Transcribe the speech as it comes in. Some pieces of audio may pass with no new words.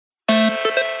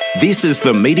This is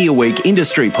the Media Week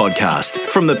Industry Podcast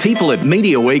from the people at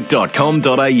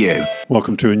mediaweek.com.au.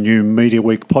 Welcome to a new Media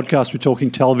Week podcast. We're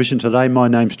talking television today. My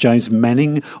name's James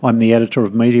Manning. I'm the editor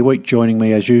of Media Week. Joining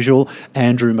me, as usual,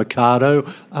 Andrew Mercado,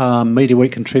 Media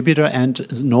Week contributor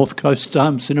and North Coast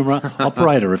cinema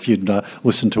operator. If you'd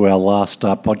listened to our last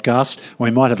podcast, we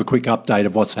might have a quick update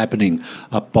of what's happening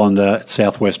up on the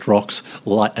Southwest Rocks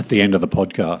at the end of the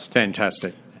podcast.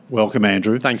 Fantastic. Welcome,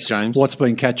 Andrew. Thanks, James. What's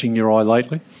been catching your eye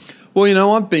lately?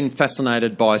 Well, I've been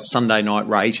fascinated by Sunday night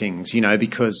ratings,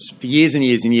 because for years and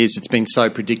years and years it's been so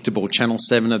predictable. Channel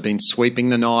 7 have been sweeping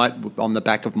the night on the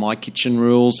back of My Kitchen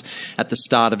Rules at the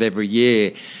start of every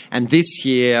year. And this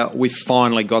year we've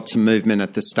finally got some movement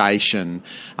at the station.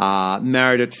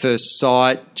 Married at First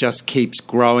Sight just keeps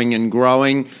growing and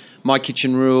growing. My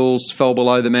Kitchen Rules fell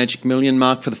below the magic million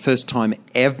mark for the first time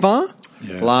ever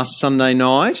last Sunday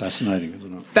night. Fascinating,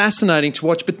 isn't it? Fascinating to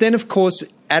watch. But then, of course,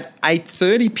 at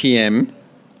 8:30 p.m,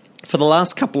 for the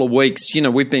last couple of weeks,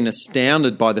 we've been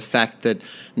astounded by the fact that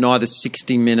neither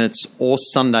 60 Minutes or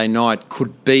Sunday Night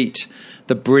could beat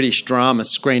the British drama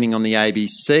screening on the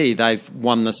ABC. They've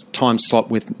won this time slot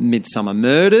with Midsummer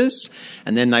Murders,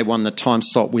 and then they won the time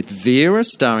slot with Vera,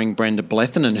 starring Brenda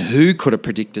Blethyn, and who could have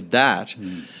predicted that?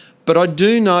 But I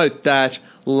do note that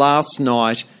last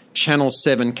night Channel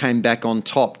 7 came back on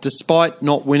top. Despite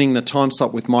not winning the time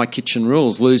slot with My Kitchen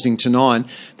Rules, losing to 9,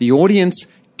 the audience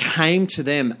came to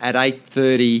them at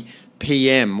 8:30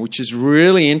 p.m, which is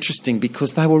really interesting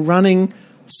because they were running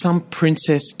some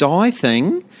Princess Di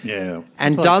thing. Yeah.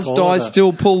 And does Di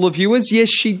still pull the viewers? Yes,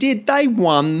 she did. They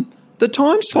won the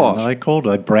time slot. And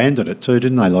they branded it too,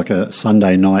 didn't they? Like a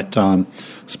Sunday night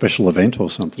special event or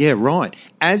something. Yeah, right.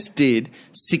 As did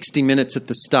 60 Minutes at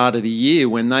the start of the year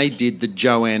when they did the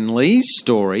Joanne Lees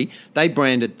story. They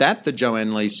branded that the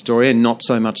Joanne Lees story and not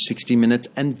so much 60 Minutes,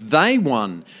 and they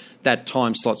won that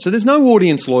time slot. So there's no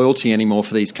audience loyalty anymore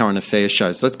for these current affairs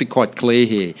shows. Let's be quite clear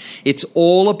here. It's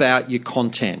all about your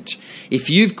content.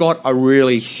 If you've got a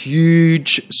really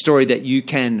huge story that you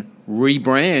can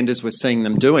rebrand, as we're seeing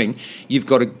them doing, you've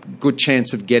got a good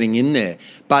chance of getting in there.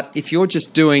 But if you're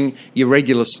just doing your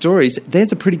regular stories,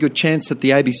 there's a pretty good chance that the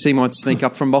ABC might sneak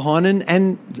up from behind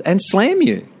and slam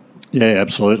you. Yeah,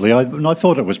 absolutely. I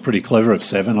thought it was pretty clever of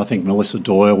 7. I think Melissa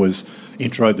Doyle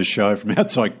introed the show from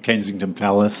outside Kensington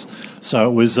Palace. So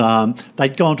it was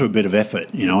they'd gone to a bit of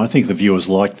effort. I think the viewers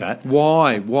liked that.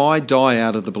 Why? Why die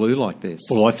out of the blue like this?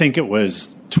 Well, I think it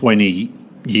was celebrating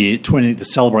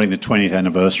the 20th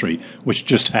anniversary, which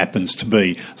just happens to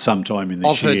be sometime in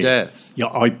this year. Of her death. Yeah,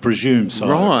 I presume so.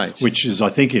 Right. Which is, I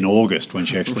think, in August when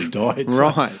she actually died.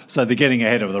 Right. So they're getting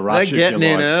ahead of the rush. They're getting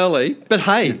in early. But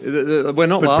hey, we're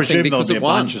not laughing because it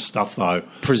won. A bunch of stuff, though,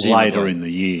 Presumably. later in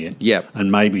the year. Yep. And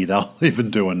maybe they'll even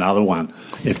do another one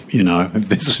if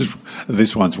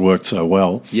this one's worked so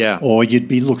well. Yeah. Or you'd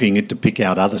be looking to pick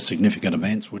out other significant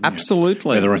events, wouldn't you?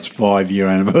 Absolutely. Whether it's 5-year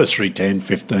anniversary, 10,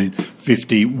 15,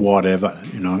 50, whatever,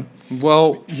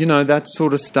 Well, that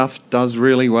sort of stuff does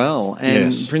really well.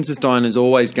 And yes. Princess Diana is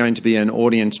always going to be an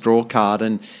audience draw card.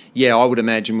 And, I would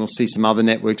imagine we'll see some other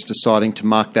networks deciding to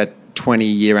mark that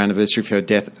 20-year anniversary of her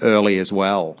death early as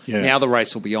well. Yeah. Now the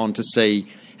race will be on to see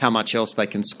how much else they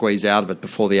can squeeze out of it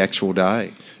before the actual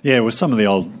day. Yeah, it was some of the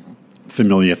old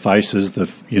familiar faces,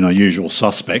 the usual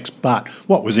suspects. But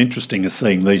what was interesting is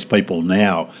seeing these people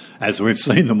now, as we've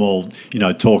seen them all,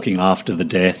 talking after the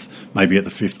death, maybe at the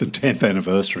 5th and 10th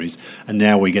anniversaries, and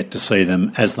now we get to see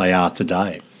them as they are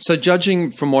today. So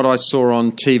judging from what I saw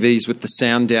on TVs with the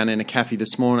sound down in a cafe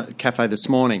this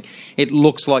morning, it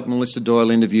looks like Melissa Doyle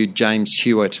interviewed James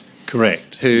Hewitt.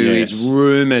 Correct. Who is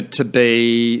rumoured to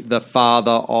be the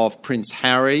father of Prince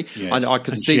Harry. Yes. I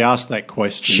could see she asked that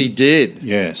question. She did.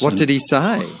 Yes. What did he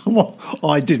say? Well,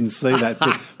 I didn't see that,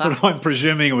 but I'm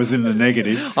presuming it was in the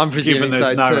negative. I'm presuming given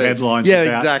there's so no too. headlines Yeah,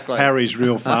 about exactly. Harry's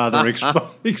real father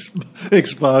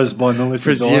exposed by Melissa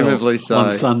Presumably Doyle so.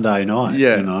 on Sunday night.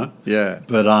 Yeah.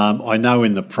 But I know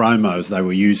in the promos they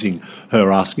were using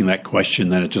her asking that question,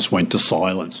 then it just went to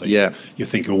silence. So you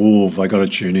think, have I got to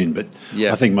tune in? But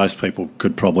I think most people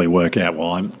could probably work out,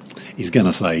 he's going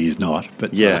to say he's not.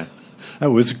 But it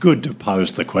was good to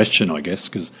pose the question, I guess,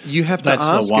 because you have to that's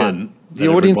ask the one it. that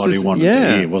everybody wanted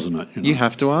to hear, wasn't it? You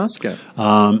have to ask it.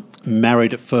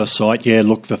 Married at First Sight,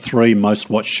 the 3 most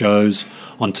watched shows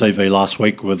on TV last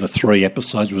week were the 3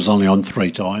 episodes. It was only on 3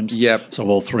 times. Yep. So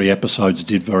all 3 episodes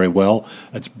did very well.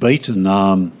 It's beaten...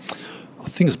 I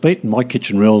think it's beaten My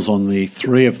Kitchen Rules on the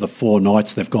 3 of the 4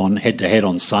 nights they've gone head-to-head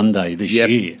on Sunday this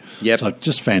year. Yep. So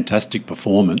just fantastic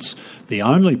performance. The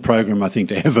only program I think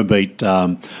to ever beat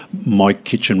My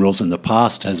Kitchen Rules in the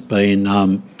past has been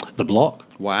The Block.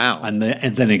 Wow. And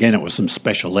then again, it was some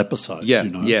special episodes. Yeah, you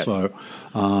know. yeah. So,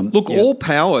 all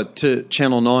power to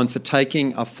Channel 9 for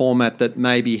taking a format that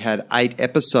maybe had 8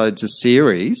 episodes a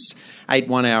series, 8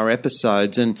 one-hour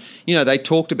episodes, and, you know, they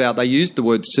used the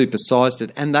word supersized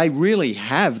it, and they really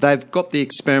have. They've got the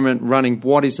experiment running,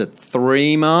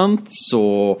 3 months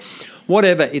or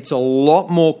whatever. It's a lot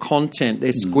more content.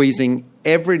 They're squeezing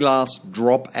every last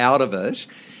drop out of it.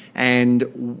 And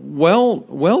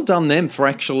well done them for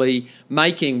actually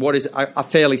making what is a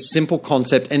fairly simple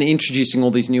concept and introducing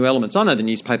all these new elements. I know the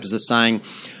newspapers are saying,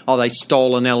 they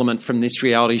stole an element from this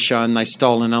reality show and they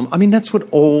stole an element. I mean, that's what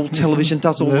all television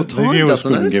does all the time, the viewers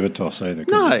doesn't couldn't it? give a toss either.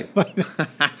 No.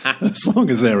 As long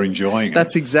as they're enjoying it.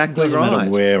 That's exactly right. right. Doesn't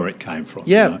matter where it came from.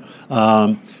 Yeah. You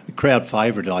know? The crowd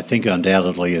favourite, I think,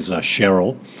 undoubtedly is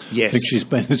Cheryl. Yes.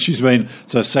 I think she's been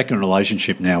so her second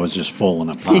relationship now has just fallen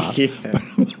apart. Yeah.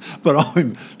 But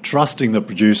I'm trusting the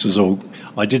producers.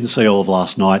 I didn't see all of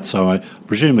last night, so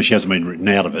presumably she hasn't been written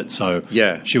out of it. So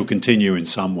yeah. she'll continue in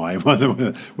some way, whether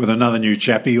with another new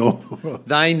chappie or.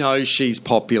 They know she's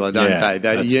popular, don't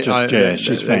they? She's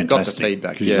fantastic. They've got the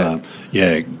feedback.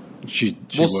 She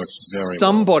works very well.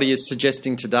 Somebody is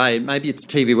suggesting today, maybe it's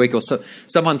TV Week or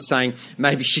someone's saying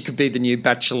maybe she could be the new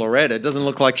Bachelorette. It doesn't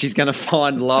look like she's going to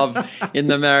find love in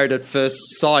the Married at First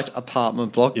Sight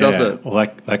apartment block, does it? Well,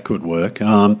 that could work.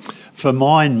 For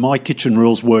mine, My Kitchen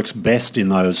Rules works best in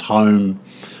those home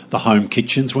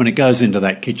kitchens when it goes into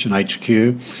that kitchen HQ.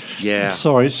 Yeah. I'm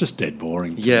sorry, it's just dead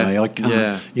boring to me. I can't.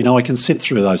 Yeah. You know, I can sit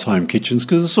through those home kitchens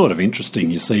because it's sort of interesting.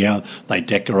 You see how they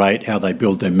decorate, how they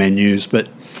build their menus, but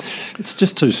it's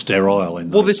just too sterile.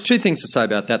 Well, there's 2 things to say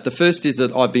about that. The first is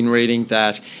that I've been reading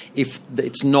that if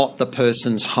it's not the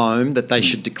person's home, that they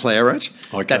should declare it.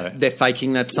 Okay. That they're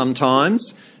faking that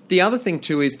sometimes. The other thing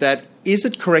too is that, is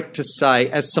it correct to say,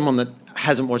 as someone that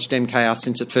hasn't watched MKR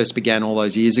since it first began all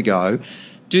those years ago,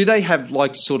 do they have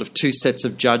like sort of 2 sets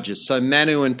of judges? So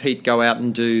Manu and Pete go out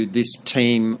and do this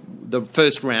team, the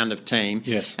first round of team.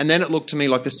 Yes. And then it looked to me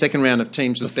like the second round of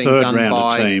teams was being done done by... The third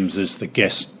round of teams is the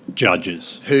guest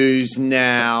judges. Who's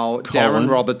now Darren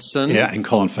Robertson. Yeah, and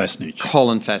Colin Fasnich.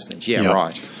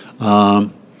 Right.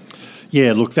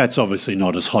 Yeah, look, that's obviously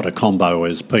not as hot a combo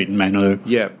as Pete and Manu.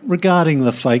 Yeah. Regarding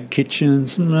the fake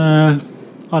kitchens, I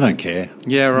don't care.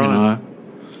 Yeah, right. You know?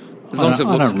 As long as it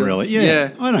looks good. Really.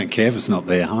 Yeah. I don't care if it's not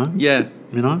their home. Yeah.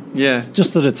 You know? Yeah.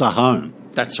 Just that it's a home.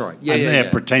 That's right. And they're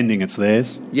pretending it's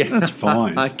theirs. Yeah. That's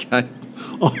fine. Okay.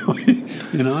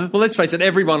 You know? Well, let's face it,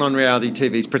 everyone on reality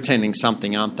TV is pretending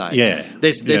something, aren't they? Yeah.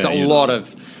 There's a lot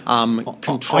of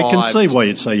contrived... I can see why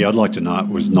you'd say, I'd like to know it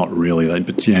was not really that,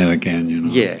 but again, you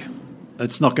know. Yeah.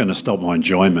 It's not going to stop my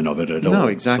enjoyment of it at all. No,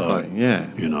 exactly, so, yeah.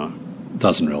 You know, it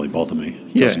doesn't really bother me.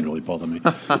 But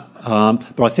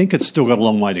I think it's still got a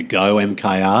long way to go,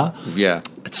 MKR. Yeah.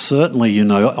 It's certainly,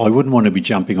 I wouldn't want to be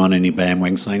jumping on any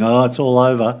bandwagon saying, it's all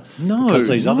over. No, because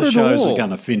these not other at shows all. are going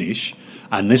to finish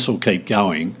and this will keep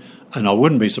going. And I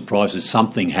wouldn't be surprised if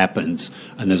something happens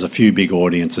and there's a few big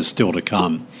audiences still to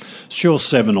come. Sure,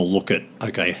 7 will look at,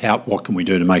 what can we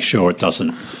do to make sure it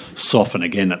doesn't soften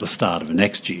again at the start of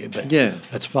next year. But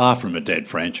it's far from a dead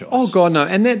franchise. Oh, God, no.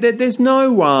 And there's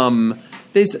no one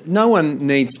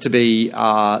needs to be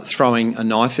throwing a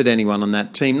knife at anyone on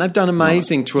that team. They've done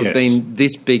amazing to have been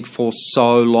this big for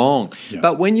so long. Yeah.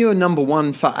 But when you're number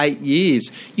 1 for 8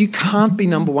 years, you can't be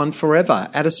number 1 forever.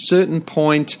 At a certain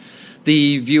point,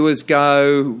 the viewers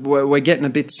go, we're getting a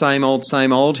bit same old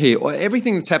here.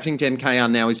 Everything that's happening to MKR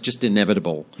now is just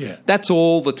inevitable. Yeah. That's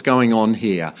all that's going on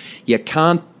here. You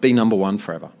can't be number 1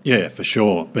 forever. Yeah, for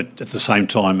sure. But at the same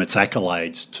time, it's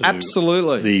accolades to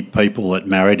absolutely the people that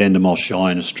married Endemol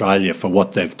Shine in Australia for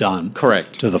what they've done.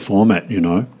 Correct. To the format,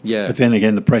 Yeah. But then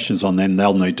again, the pressure's on them.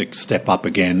 They'll need to step up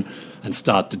again and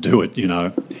start to do it,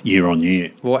 year on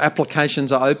year. Well,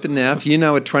 applications are open now. If you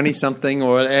know a 20-something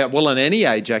or, at any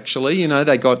age, actually,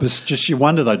 they got... It's just you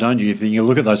wonder, though, don't you? You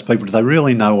look at those people, do they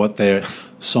really know what they're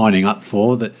signing up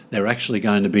for, that they're actually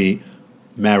going to be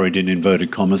married, in inverted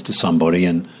commas, to somebody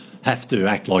and have to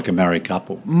act like a married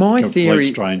couple? My theory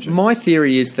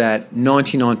is that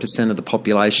 99% of the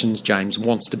population, James,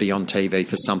 wants to be on TV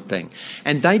for something.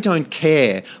 And they don't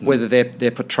care whether they're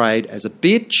portrayed as a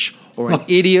bitch or an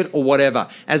idiot or whatever.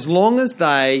 As long as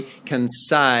they can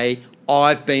say,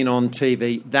 I've been on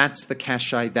TV, that's the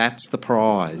cachet, that's the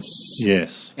prize.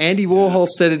 Yes. Andy Warhol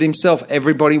said it himself,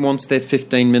 everybody wants their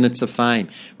 15 minutes of fame.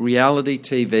 Reality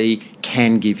TV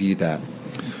can give you that.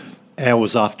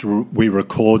 Hours after we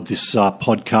record this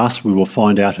podcast, we will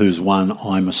find out who's won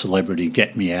I'm a Celebrity,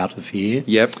 Get Me Out of Here.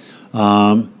 Yep.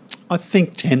 I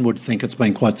think 10 would think it's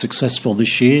been quite successful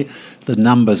this year. The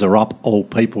numbers are up, all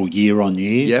people, year on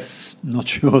year. Yep. Not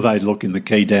sure they'd look in the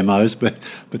key demos, but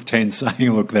 10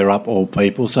 saying, look, they're up all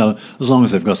people. So as long as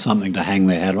they've got something to hang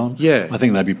their hat on, I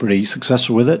think they'd be pretty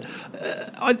successful with it.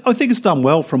 I think it's done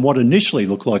well from what initially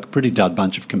looked like a pretty dud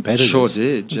bunch of competitors. Sure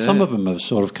did, And some of them have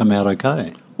sort of come out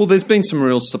okay. Well, there's been some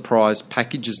real surprise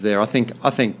packages there. I think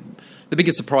the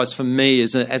biggest surprise for me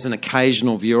is as an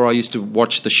occasional viewer. I used to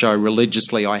watch the show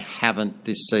religiously. I haven't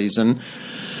this season.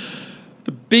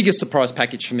 The biggest surprise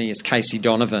package for me is Casey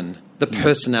Donovan, the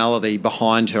personality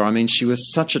behind her. I mean, she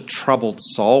was such a troubled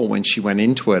soul when she went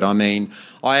into it. I mean,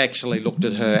 I actually looked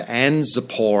at her and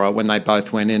Zipporah when they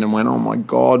both went in and went, oh, my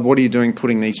God, what are you doing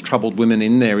putting these troubled women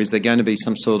in there? Is there going to be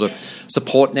some sort of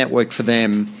support network for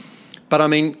them? But, I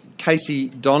mean, Casey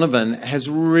Donovan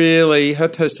her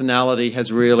personality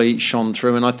has really shone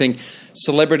through. And I think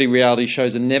celebrity reality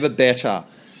shows are never better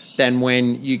than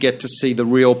when you get to see the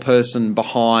real person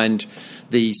behind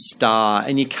the star,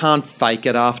 and you can't fake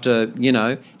it after,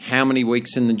 how many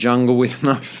weeks in the jungle with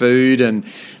no food and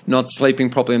not sleeping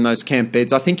properly in those camp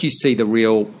beds. I think you see the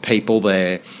real people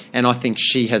there, and I think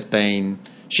she has been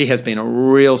a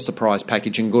real surprise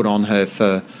package, and good on her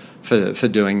for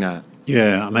doing that.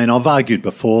 Yeah, I mean, I've argued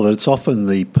before that it's often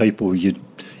the people you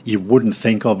wouldn't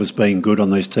think of as being good on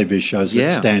these TV shows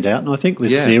that stand out, and I think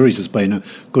this series has been a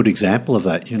good example of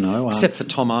that, Except for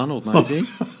Tom Arnold, maybe.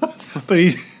 But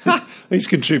he's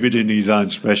contributed in his own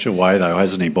special way, though,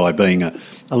 hasn't he, by being a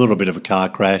little bit of a car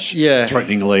crash,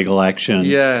 threatening legal action,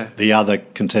 the other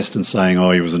contestants saying,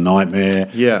 oh, he was a nightmare,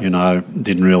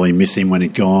 didn't really miss him when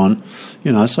he'd gone,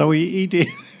 so he did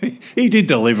he did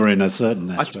deliver in a certain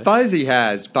aspect. I suppose he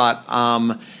has, but, I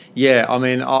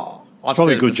mean... It's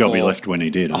probably a good job he left when he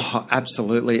did. Oh,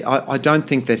 absolutely. I don't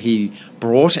think that he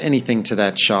brought anything to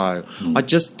that show. I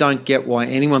just don't get why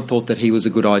anyone thought that he was a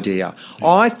good idea.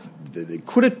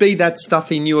 Could it be that stuff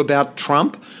he knew about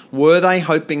Trump? Were they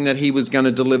hoping that he was going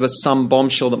to deliver some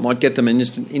bombshell that might get them an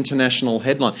international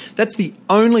headline? That's the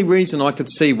only reason I could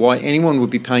see why anyone would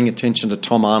be paying attention to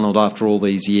Tom Arnold after all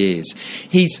these years.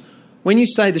 When you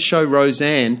say the show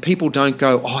Roseanne, people don't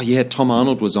go, oh, yeah, Tom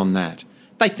Arnold was on that.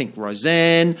 They think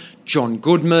Roseanne, John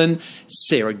Goodman,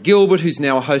 Sarah Gilbert, who's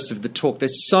now a host of The Talk.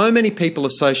 There's so many people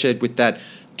associated with that.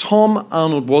 Tom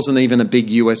Arnold wasn't even a big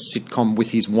US sitcom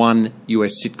with his one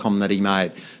US sitcom that he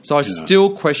made. So I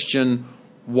still question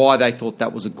why they thought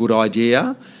that was a good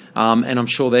idea. And I'm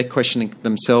sure they're questioning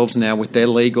themselves now with their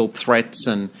legal threats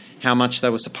and how much they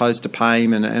were supposed to pay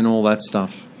him and all that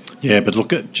stuff. Yeah, but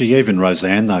look, even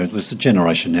Roseanne, though, there's a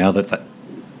generation now that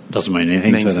doesn't mean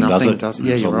anything to them, does it?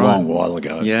 Yeah, it was a long while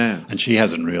ago. Yeah. And she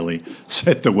hasn't really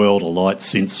set the world alight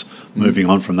since moving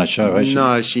on from that show, has she?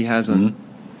 No, she hasn't.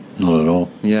 Not at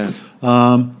all. Yeah.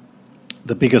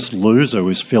 The Biggest Loser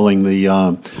was filling the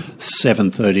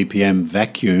 7:30 p.m.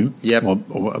 vacuum. Yep. Or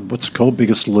what's it called?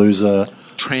 Biggest Loser...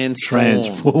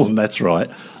 Transformed, that's right.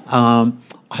 I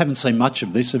haven't seen much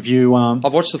of this. Have you...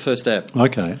 I've watched the first ep.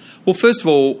 Okay. Well, first of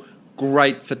all,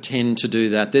 great for 10 to do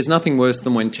that. There's nothing worse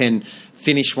than when 10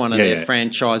 finish one of their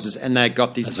franchises and they've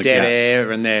got this dead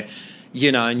air and they're,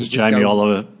 and you just Jamie go...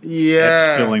 Oliver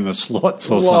filling the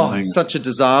slots or something. It's such a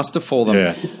disaster for them.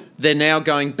 Yeah. They're now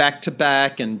going back to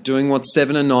back and doing what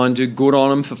 7 and 9 do. Good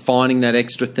on them for finding that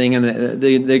extra thing, and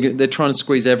they're trying to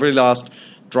squeeze every last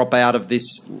drop out of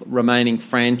this remaining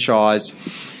franchise.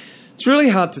 It's really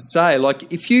hard to say.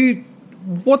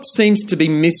 What seems to be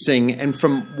missing, and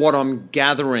from what I'm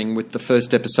gathering with the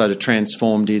first episode of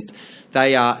Transformed, is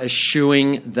they are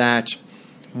eschewing that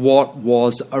what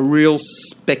was a real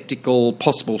spectacle,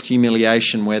 possible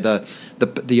humiliation, where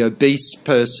the obese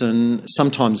person,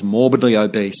 sometimes morbidly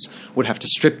obese, would have to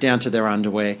strip down to their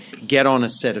underwear, get on a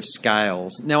set of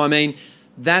scales. Now, I mean,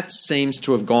 that seems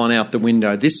to have gone out the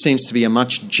window. This seems to be a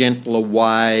much gentler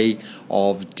way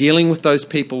of dealing with those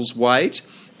people's weight,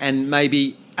 and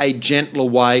maybe a gentler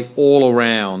way all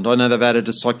around. I know they've added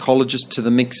a psychologist to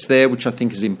the mix there, which I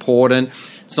think is important.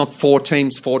 It's not 4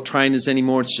 teams, 4 trainers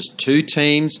anymore. It's just 2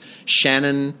 teams.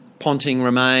 Shannon Ponting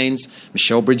remains.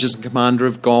 Michelle Bridges and Commander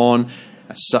have gone.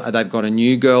 So they've got a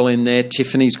new girl in there.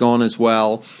 Tiffany's gone as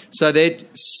well. So they're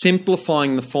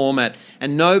simplifying the format,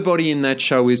 and nobody in that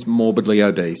show is morbidly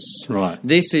obese. Right.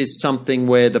 This is something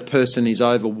where the person is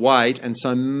overweight, and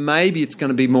so maybe it's going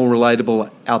to be more relatable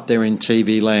out there in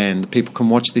TV land. People can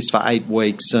watch this for 8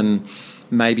 weeks and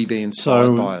maybe be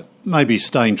inspired by it. Maybe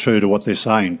staying true to what they're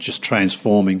saying, just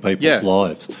transforming people's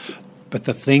lives. But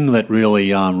the thing that really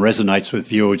resonates with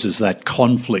viewers is that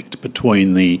conflict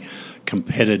between the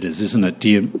competitors, isn't it?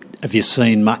 Have you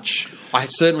seen much I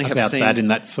certainly have about seen that in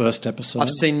that first episode? I've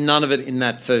seen none of it in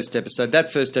that first episode.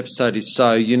 That first episode is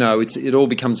so, it all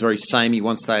becomes very samey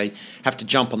once they have to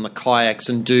jump on the kayaks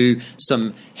and do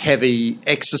some heavy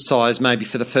exercise, maybe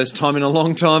for the first time in a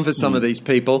long time for some of these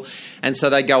people. And so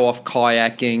they go off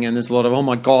kayaking, and there's a lot of, oh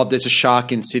my God, there's a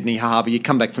shark in Sydney Harbour. You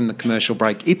come back from the commercial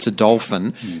break, it's a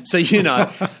dolphin. So,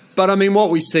 But, I mean, what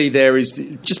we see there is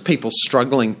just people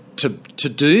struggling to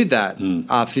do that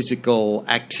physical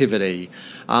activity.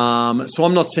 So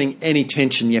I'm not seeing any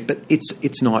tension yet, but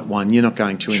it's night one. You're not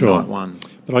going to in night one.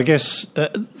 But I guess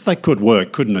that could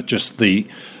work, couldn't it? Just the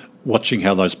watching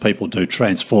how those people do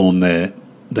transform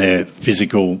their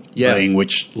physical being,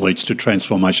 which leads to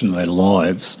transformation of their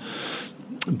lives.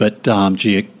 But,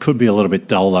 it could be a little bit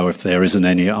dull, though, if there isn't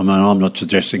any. I mean, I'm not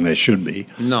suggesting there should be.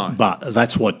 No. But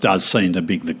that's what does seem to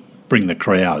bring the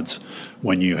crowds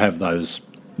when you have those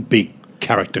big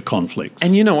character conflicts.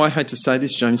 And, I hate to say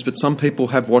this, James, but some people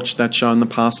have watched that show in the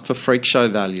past for freak show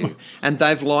value. And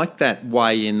they've liked that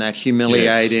way in, that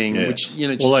humiliating, which, just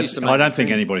used to make... I don't think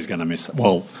anybody's going to miss that.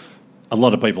 Well, a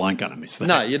lot of people aren't going to miss that.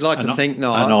 No, you'd like to think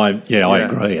not. And I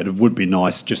agree. It would be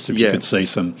nice just if you could see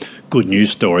some good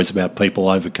news stories about people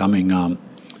overcoming.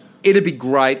 It'd be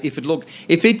great if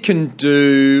it can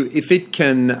do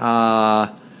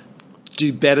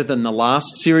better than the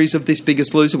last series of This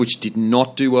Biggest Loser, which did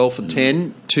not do well for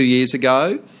 2 years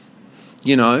ago.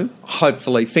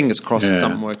 Hopefully, fingers crossed,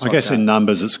 something works. I guess in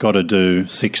numbers, it's got to do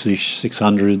 6-ish,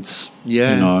 600s.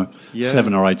 Yeah.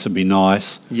 7 or 8s would be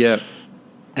nice. Yeah.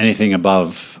 Anything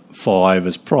above 5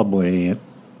 is probably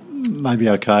maybe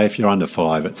okay. If you're under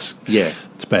 5, it's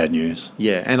bad news.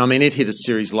 Yeah, and I mean, it hit a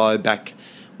series low back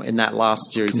in that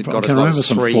last series. It got as low as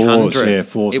 300.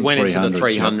 Fours, it went into the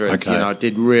 300s. Okay. It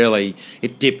did really.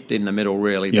 It dipped in the middle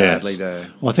really badly there.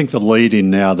 Well, I think the lead in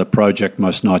now, the project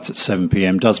most nights at 7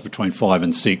 p.m. does between 5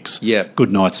 and 6. Yeah.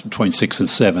 Good nights between 6 and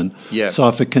 7. Yeah. So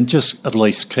if it can just at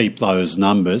least keep those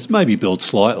numbers, maybe build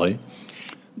slightly.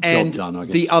 And job done, I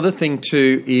guess. The other thing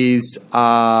too is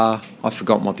I've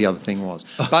forgotten what the other thing was.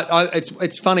 But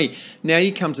it's funny. Now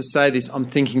you come to say this, I'm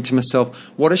thinking to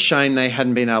myself, what a shame they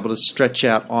hadn't been able to stretch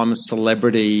out I'm a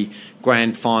Celebrity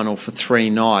grand final for 3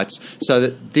 nights so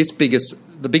that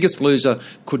The Biggest Loser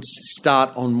could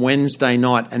start on Wednesday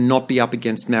night and not be up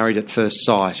against Married at First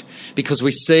Sight. Because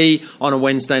we see on a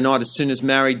Wednesday night, as soon as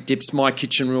Married dips, My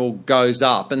Kitchen Rule goes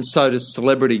up, and so does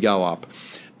Celebrity go up.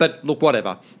 But look,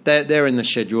 whatever. They're in the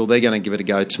schedule. They're going to give it a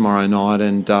go tomorrow night,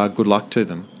 and good luck to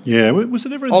them. Yeah, was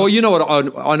it ever... you know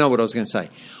what? I know what I was going to say.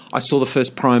 I saw the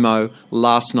first promo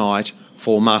last night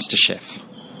for MasterChef.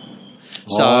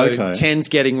 So 10's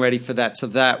getting ready for that. So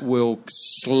that will,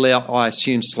 I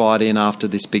assume, slide in after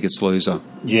This Biggest Loser.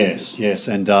 Yes.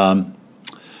 And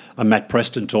Matt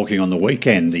Preston talking on the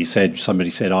weekend, somebody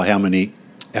said, how many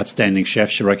outstanding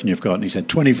chefs you reckon you've got? And he said,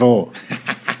 24.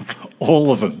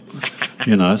 All of them.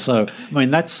 So, I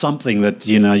mean, that's something that,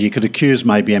 you could accuse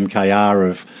maybe MKR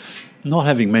of not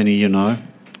having many,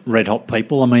 red hot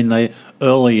people. I mean, they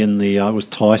early in the, it was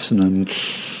Tyson and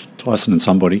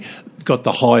somebody got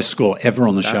the highest score ever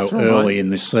on the show early in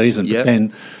this season. Yep. But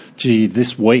then,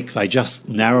 this week they just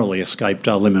narrowly escaped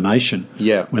elimination.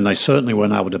 Yeah. When they certainly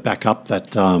weren't able to back up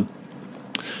that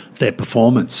their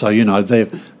performance. So,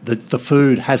 the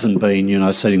food hasn't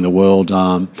been, setting the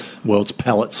world's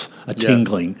palates are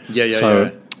tingling.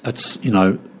 So it's,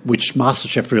 which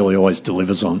MasterChef really always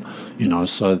delivers on,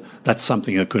 so that's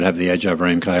something that could have the edge over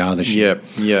MKR this year.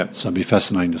 Yeah. So it'd be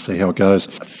fascinating to see how it goes.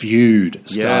 Feud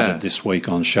started this week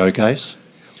on Showcase.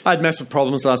 I had massive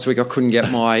problems last week. I couldn't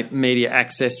get my media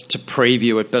access to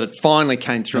preview it, but it finally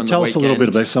came through on the weekend. Tell us a little bit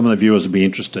about, some of the viewers would be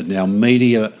interested. Now,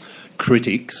 media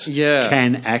critics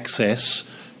can access,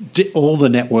 all the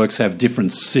networks have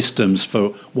different systems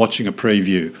for watching a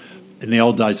preview. In the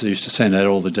old days, they used to send out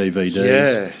all the DVDs.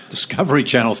 Yeah. Discovery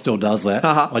Channel still does that.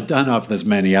 I don't know if there's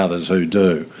many others who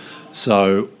do.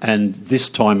 So, and this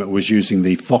time it was using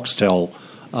the Foxtel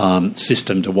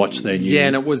system to watch their news. Yeah,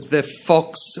 and it was the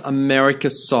Fox America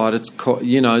site, it's called,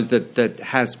 that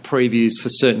has previews for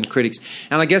certain critics.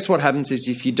 And I guess what happens is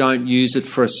if you don't use it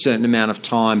for a certain amount of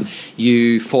time,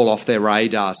 you fall off their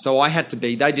radar. So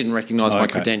they didn't recognise my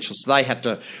credentials, so they had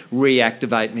to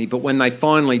reactivate me. But when they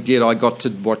finally did, I got to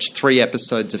watch 3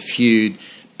 episodes of Feud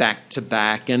back to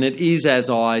back, and it is, as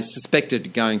I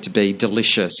suspected, going to be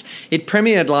delicious. It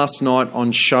premiered last night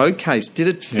on Showcase. Did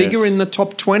it figure in the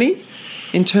top 20?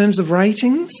 In terms of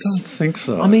ratings? I don't think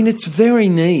so. I mean, it's very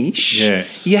niche.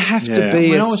 Yes. You have to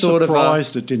be I was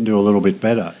surprised it didn't do a little bit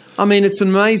better. I mean, it's an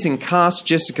amazing cast.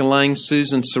 Jessica Lange,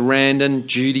 Susan Sarandon,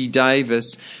 Judy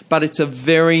Davis. But it's a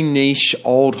very niche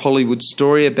old Hollywood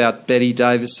story about Betty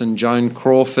Davis and Joan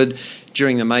Crawford,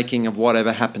 during the making of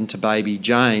Whatever Happened to Baby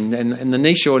Jane. And the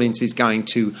niche audience is going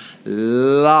to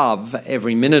love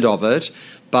every minute of it.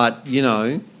 But,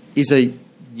 is a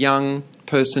young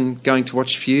person going to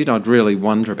watch Feud? I'd really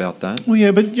wonder about that. Well,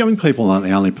 yeah, but young people aren't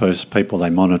the only people they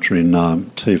monitor in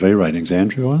TV ratings,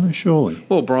 Andrew, are they? Surely.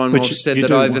 Well, Brian Walsh said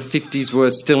that over 50s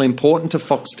were still important to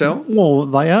Foxtel. Well,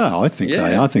 they are. I think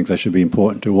they are. I think they should be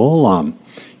important to all. I'm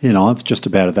just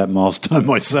about at that milestone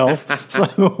myself.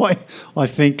 So I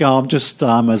think just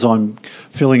as I'm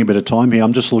filling a bit of time here,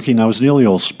 I'm just looking. I was nearly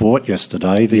all sport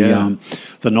yesterday. The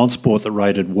non-sport that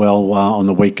rated well on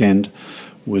the weekend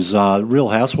was Real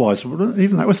Housewives.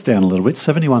 Even that was down a little bit,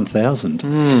 71,000.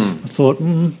 I thought,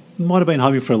 might have been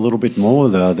hoping for a little bit more,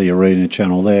 the Arena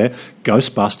channel there.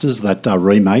 Ghostbusters, that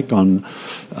remake on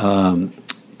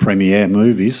Premiere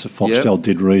Movies, Foxtel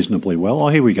did reasonably well. Oh,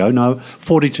 here we go. No,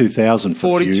 42,000 for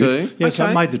 42. Feud. Yeah, okay. So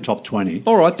it made the top 20.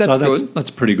 All right, that's good.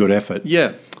 That's a pretty good effort.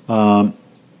 Yeah.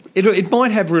 It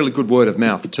might have really good word of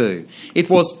mouth too. It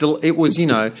was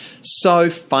so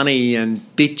funny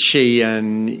and bitchy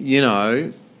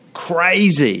and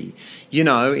crazy, in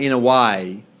a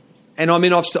way. And I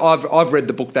mean, I've read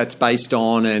the book that's based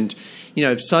on, and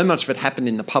so much of it happened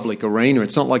in the public arena.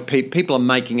 It's not like people are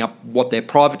making up what their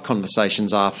private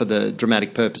conversations are for the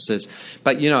dramatic purposes.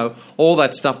 But all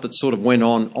that stuff that sort of went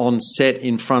on set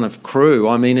in front of crew.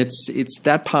 I mean, it's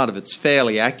that part of it's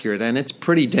fairly accurate, and it's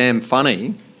pretty damn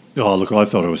funny. Oh, look, I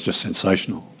thought it was just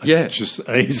sensational. It's just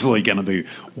easily going to be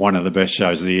one of the best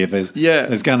shows of the year.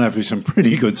 There's going to be some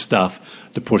pretty good stuff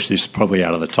to push this probably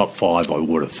out of the top 5, I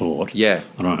would have thought. Yeah.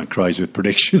 I don't know, crazy with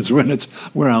predictions when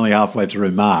we're only halfway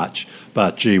through March.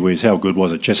 But, gee whiz, how good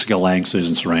was it? Jessica Lange,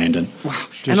 Susan Sarandon. Wow.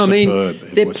 Just and I mean,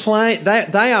 superb.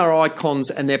 they are icons,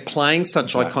 and they're playing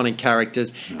such iconic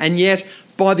characters. Yeah. And yet,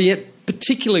 by the end,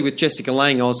 particularly with Jessica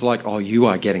Lange, I was like, oh, you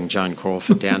are getting Joan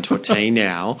Crawford down to a T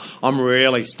now. I'm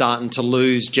really starting to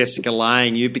lose Jessica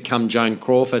Lange. You become Joan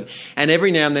Crawford. And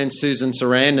every now and then Susan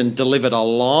Sarandon delivered a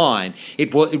line.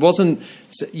 It wasn't,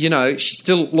 she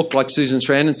still looked like Susan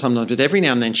Sarandon sometimes, but every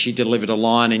now and then she delivered a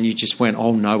line and you just went,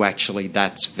 oh, no, actually,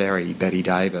 that's very Bette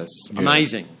Davis. Yeah.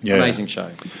 Amazing. Yeah. Amazing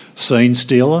show. Scene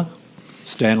stealer.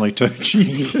 Stanley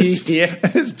Tucci.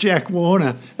 Yes. As Jack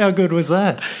Warner. How good was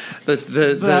that?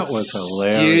 That was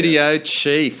hilarious. Studio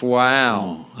chief. Wow.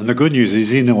 Oh, and the good news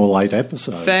is he's in all 8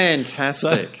 episodes.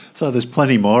 Fantastic. So there's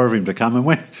plenty more of him to come. And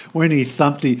when he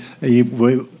thumped the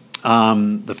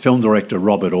film director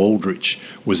Robert Aldrich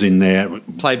was in there.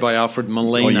 Played by Alfred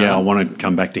Molina. Oh, yeah, I want to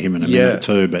come back to him in a minute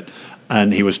too.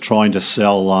 And he was trying to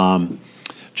sell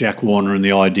Jack Warner and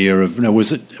the idea of, it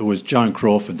was Joan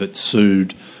Crawford that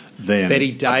sued them.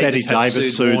 Bette Davis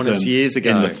sued them years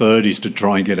ago in the 30s to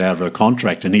try and get out of her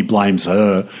contract, and he blames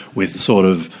her with sort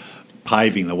of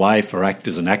paving the way for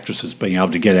actors and actresses being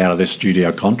able to get out of their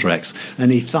studio contracts.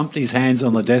 And he thumped his hands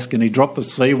on the desk and he dropped the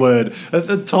C word at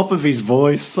the top of his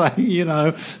voice, saying,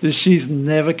 that she's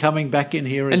never coming back in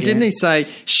here again. And didn't he say,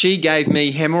 she gave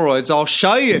me hemorrhoids, I'll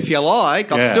show you if you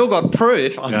like, I've still got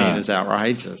proof. I mean, it's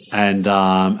outrageous.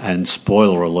 And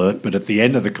spoiler alert, but at the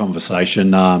end of the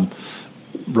conversation,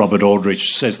 Robert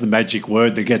Aldrich says the magic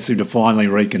word that gets him to finally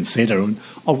reconsider, and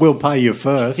I will pay you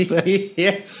first.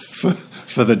 Yes.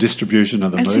 For the distribution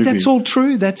of the movie. And see, that's all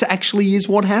true. That actually is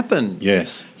what happened.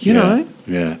 Yes. You know?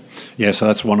 Yeah. Yeah, so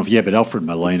that's one of... Yeah, but Alfred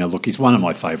Molina, look, he's one of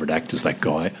my favourite actors, that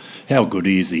guy. How good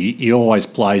is he? He always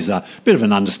plays a bit of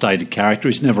an understated character.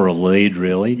 He's never a lead,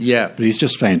 really. Yeah. But he's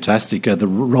just fantastic. The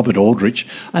Robert Aldrich.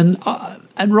 And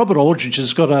Robert Aldrich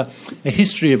has got a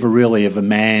history of a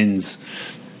man's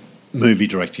movie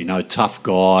director, tough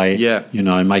guy,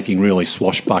 making really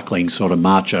swashbuckling sort of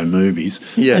macho movies.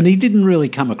 Yeah. And he didn't really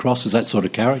come across as that sort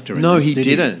of character. No, he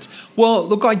didn't. Well,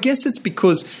 look, I guess it's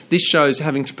because this show's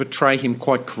having to portray him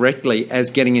quite correctly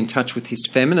as getting in touch with his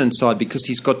feminine side, because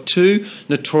he's got 2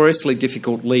 notoriously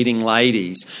difficult leading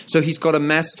ladies. So he's got to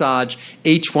massage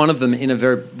each one of them in a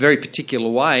very, very particular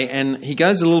way, and he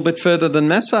goes a little bit further than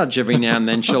massage every now and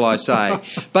then, shall I say.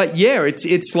 But yeah,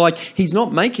 it's like he's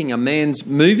not making a man's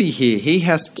movie here. He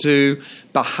has to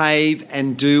behave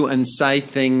and do and say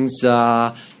things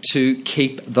to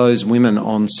keep those women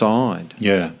on side.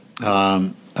 Yeah.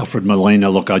 Alfred Molina,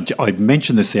 look, I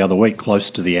mentioned this the other week, Close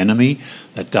to the Enemy,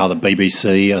 that the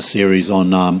BBC series on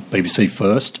BBC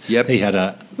First. Yep. He had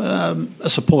a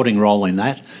supporting role in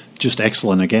that. Just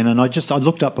excellent again. And I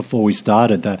looked up before we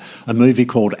started a movie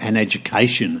called An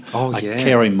Education. Oh, yeah.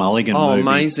 Carey Mulligan movie. Oh,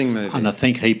 amazing movie. And I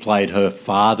think he played her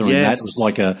father in that. It was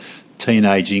like a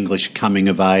teenage English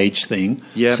coming-of-age thing,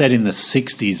 set in the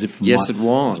 60s. It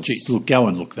was. Look, go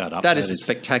and look that up. That is a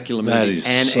spectacular movie. That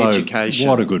is Education.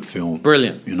 What a good film.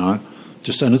 Brilliant. And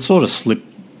it sort of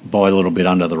slipped by a little bit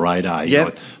under the radar. Yep.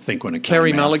 I think when it came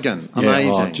Kerry out. Mulligan, Yeah,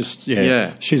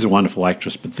 amazing. she's a wonderful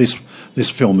actress. But this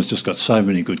film has just got so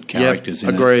many good characters in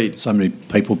agreed. it. So many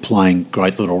people playing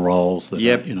great little roles that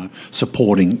are,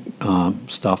 supporting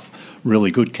stuff.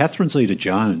 Really good. Catherine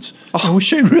Zeta-Jones. Oh, was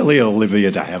she really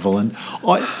Olivia de Havilland?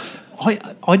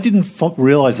 I didn't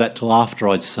realise that till after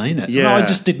I'd seen it. Yeah. I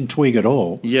just didn't twig at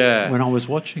all when I was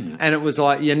watching it. And it was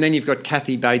like, and then you've got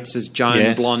Kathy Bates as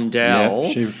Joan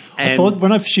Blondell. Yeah, I thought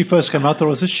when she first came out, I thought,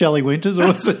 was this Shelley Winters or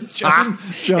was it Joan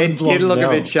It Blondell? did look a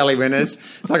bit Shelley Winters.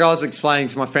 It's like I was explaining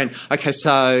to my friend, okay,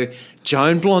 so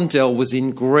Joan Blondell was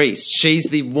in Greece. She's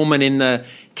the woman in the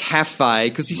cafe,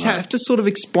 because you have to sort of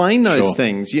explain those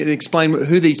things. You explain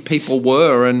who these people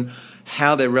were and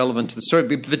how they're relevant to the story.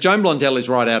 But the Joan Blondell is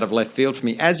right out of left field for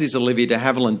me, as is Olivia de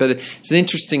Havilland. But it's an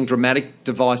interesting dramatic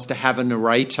device to have a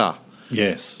narrator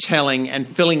telling and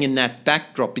filling in that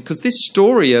backdrop, because this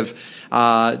story of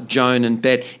Joan and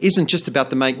Bet isn't just about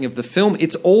the making of the film.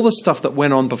 It's all the stuff that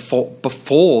went on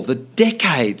before the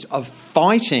decades of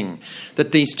fighting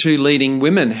that these two leading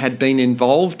women had been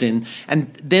involved in.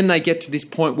 And then they get to this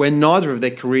point where neither of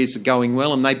their careers are going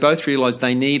well, and they both realise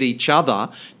they need each other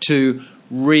to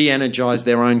re-energise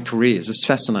their own careers. It's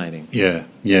fascinating. Yeah.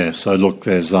 So look,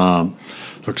 there's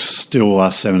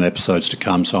still 7 episodes to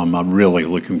come, so I'm really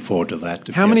looking forward to that.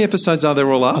 How many episodes are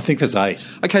there all up? I think there's 8.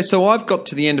 Okay, so I've got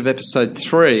to the end of episode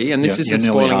 3, and this isn't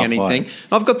spoiling anything.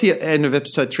 I've got the end of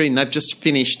episode 3, and they've just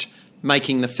finished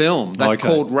making the film. They've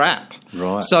called Wrap.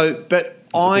 Right. So, but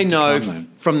I know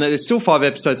there's still 5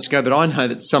 episodes to go, but I know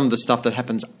that some of the stuff that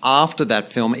happens after that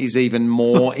film is even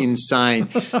more insane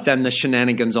than the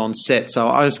shenanigans on set. So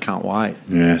I just can't wait.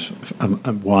 Yes,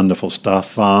 wonderful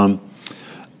stuff.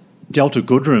 Delta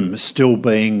Goodrem is still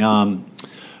being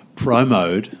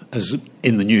promoted as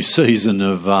in the new season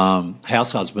of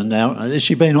House Husband. Now, has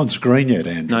she been on screen yet,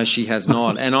 Andrew? No, she has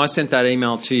not. And I sent that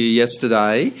email to you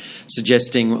yesterday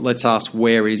suggesting, let's ask,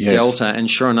 where is Delta? And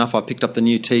sure enough, I picked up the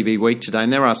new TV Week today,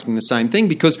 and they're asking the same thing,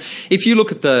 because if you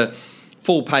look at the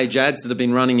full-page ads that have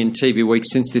been running in TV Week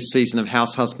since this season of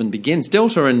House Husband begins,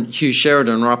 Delta and Hugh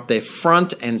Sheridan are up there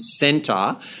front and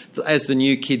centre as the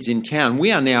new kids in town.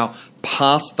 We are now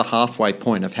past the halfway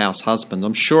point of House Husband.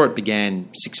 I'm sure it began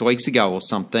 6 weeks ago or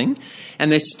something,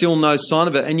 and there's still no sign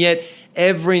of it. And yet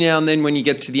every now and then when you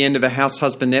get to the end of a House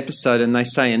Husband episode and they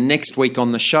say, and next week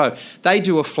on the show, they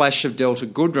do a flash of Delta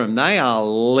Goodrem. They are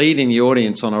leading the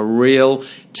audience on a real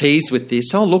tease with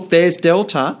this. Oh, look, there's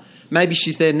Delta. Maybe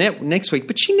she's there next week,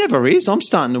 but she never is. I'm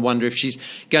starting to wonder if she's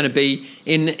going to be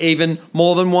in even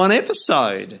more than one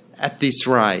episode at this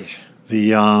rate.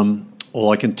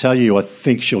 Well, I can tell you, I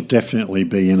think she'll definitely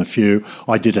be in a few.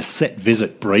 I did a set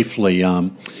visit briefly.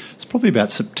 It's probably about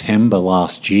September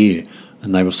last year,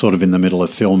 and they were sort of in the middle of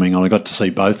filming, and I got to see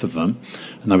both of them,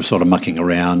 and they were sort of mucking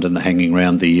around and hanging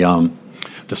around the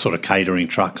sort of catering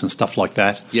trucks and stuff like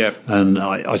that. Yep. And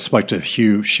I spoke to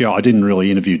Hugh. I didn't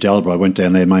really interview Delta, but I went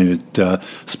down there mainly to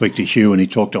speak to Hugh, and he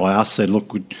talked to I said,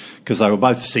 look, because they were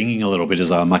both singing a little bit as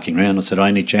they were mucking around. I said,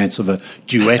 any chance of a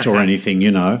duet or anything,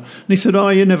 And he said,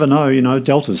 you never know,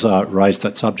 Delta's raised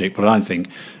that subject, but I don't think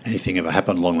anything ever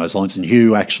happened along those lines. And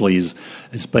Hugh actually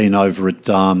has been over at,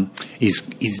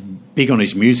 he's big on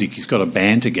his music. He's got a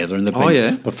band together, and they've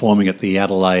been performing at the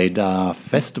Adelaide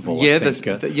Festival. I think,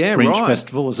 Fringe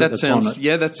Festival. Is that sounds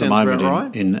about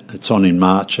right. It's on in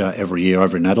March every year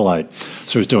over in Adelaide,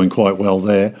 so he's doing quite well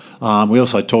there. We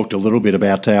also talked a little bit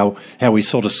about how he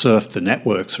sort of surfed the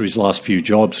networks for his last few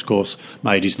jobs. Of course,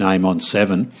 made his name on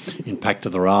 7, in Pack to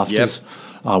the Rafters.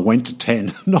 Went to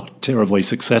 10, not terribly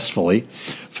successfully,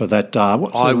 for that.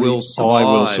 I Will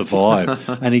Survive.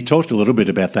 And he talked a little bit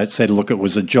about that, said, look, it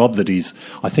was a job that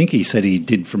I think he said he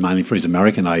did mainly for his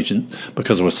American agent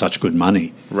because it was such good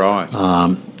money.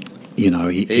 Right.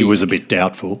 He was a bit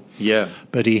doubtful. Yeah.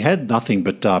 But he had nothing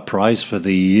but praise for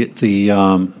the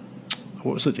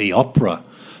what was it, the opera,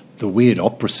 the weird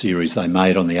opera series they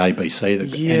made on the ABC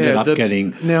that ended up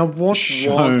getting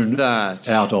was that?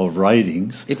 Out of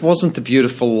ratings. It wasn't The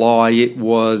Beautiful Lie. It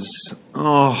was,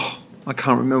 I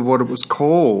can't remember what it was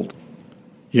called.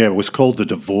 Yeah, it was called The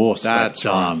Divorce. That's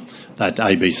right. That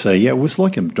ABC. Yeah, it was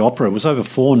like an opera. It was over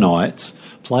 4 nights,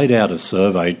 played out a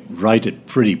survey, rated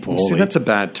pretty poorly. See, that's a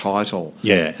bad title.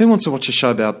 Yeah. Who wants to watch a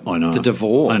show about the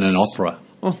divorce? And an opera.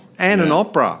 An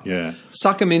opera. Yeah.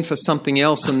 Suck them in for something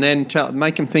else and then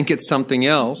make them think it's something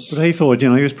else. But he thought, he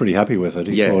was pretty happy with it.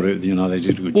 He thought, they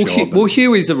did a good job.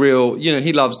 Hugh is a real,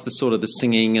 he loves the sort of the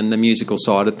singing and the musical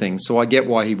side of things, so I get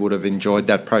why he would have enjoyed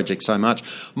that project so much.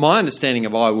 My understanding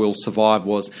of I Will Survive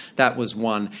was that was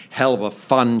one hell of a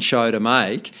fun show to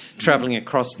make, travelling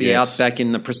across the outback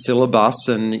in the Priscilla bus,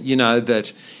 and,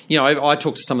 I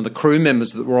talked to some of the crew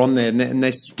members that were on there, and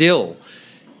they're still...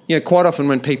 quite often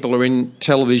when people are in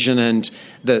television and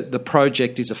the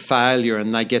project is a failure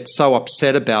and they get so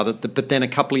upset about it, but then a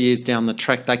couple of years down the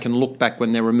track they can look back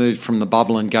when they're removed from the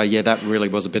bubble and go, yeah, that really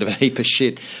was a bit of a heap of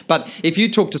shit. But if you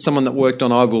talk to someone that worked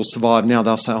on I Will Survive now,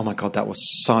 they'll say, oh my God, that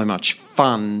was so much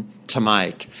fun to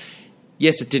make.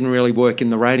 Yes, it didn't really work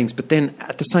in the ratings, but then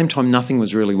at the same time, nothing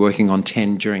was really working on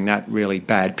 10 during that really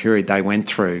bad period they went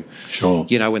through. Sure.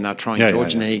 When they were trying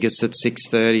George Negus at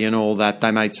 6:30 and all that, they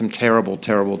made some terrible,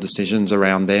 terrible decisions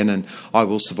around then, and I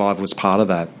Will Survive was part of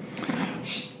that.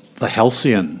 The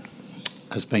Halcyon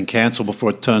has been cancelled before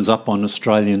it turns up on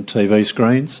Australian TV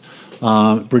screens.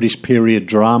 British period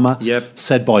drama. Yep.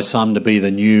 Said by some to be the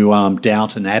new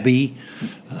Downton Abbey.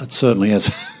 It certainly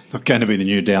has... Not going to be the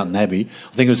new Downton Abbey.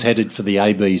 I think it was headed for the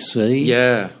ABC.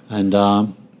 Yeah. And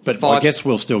but I guess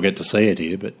we'll still get to see it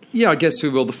here. But yeah, I guess we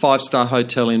will. The 5-star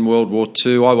hotel in World War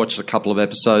II. I watched a couple of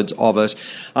episodes of it.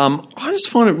 I just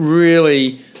find it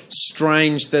really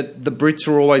strange that the Brits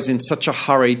are always in such a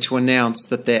hurry to announce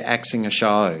that they're axing a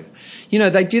show.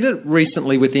 They did it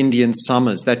recently with Indian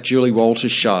Summers, that Julie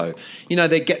Walters show.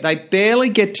 They barely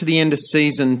get to the end of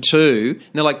season 2, and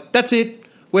they're like, that's it.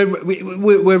 We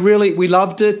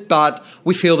loved it, but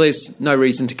we feel there's no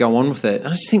reason to go on with it. And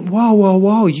I just think,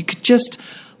 whoa, you could just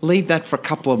leave that for a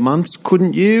couple of months,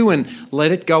 couldn't you? And let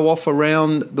it go off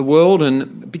around the world.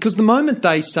 And because the moment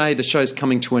they say the show's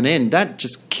coming to an end, that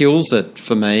just kills it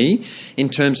for me in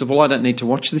terms of, I don't need to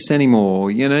watch this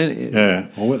anymore, Yeah,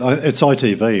 well, it's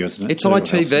ITV, isn't it? It's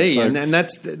ITV, so and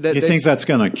that's... You think that's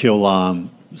going to kill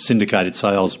syndicated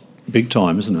sales big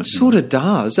time, isn't it? Sort of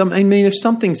does. I mean, if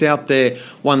something's out there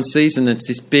one season, it's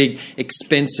this big,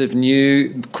 expensive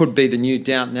could be the new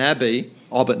Downton Abbey.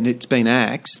 Oh, but it's been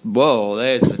axed. Whoa,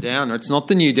 there's the downer. It's not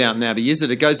the new Downton Abbey, is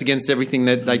it? It goes against everything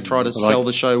that they try to sell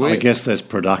the show with. I guess there's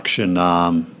production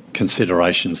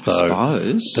considerations, though. I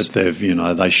suppose.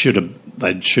 That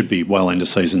they should be well into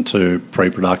season 2,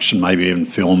 pre-production, maybe even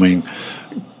filming.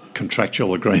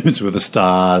 Contractual agreements with the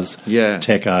stars,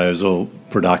 techos, or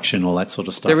production, all that sort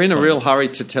of stuff. They're in a real hurry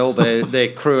to tell their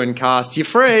crew and cast, you're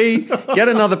free, get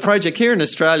another project. Here in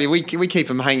Australia, we keep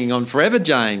them hanging on forever,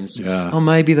 James. Yeah. Oh,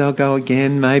 maybe they'll go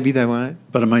again, maybe they won't.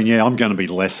 But I mean, I'm going to be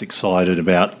less excited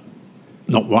about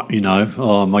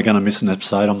am I going to miss an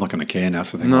episode? I'm not going to care now.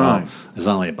 So I think, there's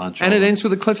only a bunch and it ends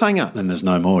with a cliffhanger. Then there's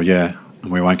no more, and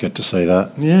we won't get to see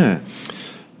that. Yeah.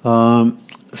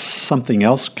 Something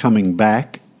else coming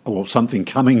back, or something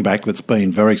coming back that's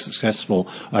been very successful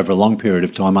over a long period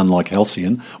of time, unlike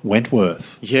Halcyon,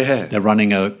 Wentworth. Yeah. They're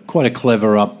running quite a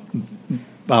clever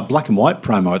black and white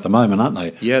promo at the moment, aren't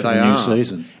they? Yeah, for the new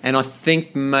season. And I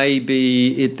think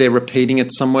maybe they're repeating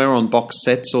it somewhere on box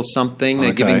sets or something.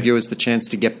 They're giving viewers the chance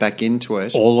to get back into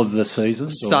it. All of the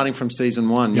seasons? Starting from season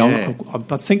 1, yeah.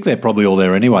 I think they're probably all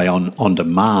there anyway on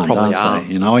demand, probably aren't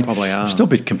they? Probably are. I'm still a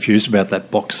bit confused about that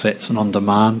box sets and on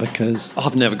demand because...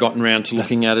 I've never gotten around to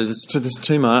looking at it. There's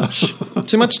too much.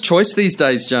 Too much choice these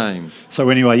days, James. So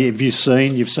anyway, you've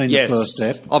seen the first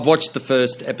ep? I've watched the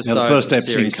first episode the first ep's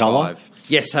Series in colour? 5.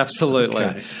 Yes, absolutely.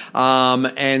 Okay.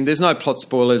 And there's no plot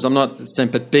spoilers. I'm not saying,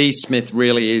 but B. Smith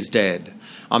really is dead.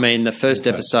 I mean, the first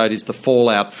episode is the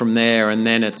fallout from there, and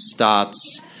then it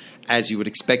starts, as you would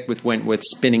expect with Wentworth,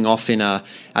 spinning off in a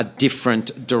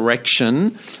different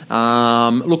direction.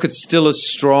 Look, it's still as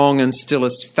strong and still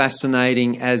as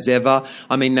fascinating as ever.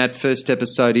 I mean, that first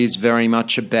episode is very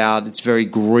much it's very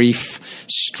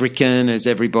grief-stricken as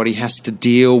everybody has to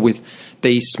deal with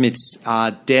B. Smith's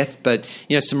death, but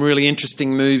some really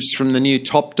interesting moves from the new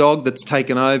top dog that's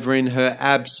taken over in her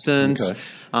absence.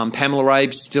 Okay. Pamela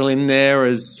Rabe's still in there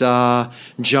as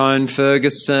Joan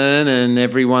Ferguson, and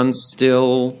everyone's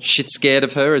still shit scared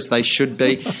of her, as they should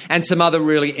be. And some other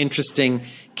really interesting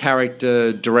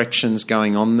character directions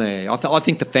going on there. I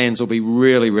think the fans will be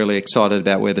really, really excited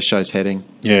about where the show's heading.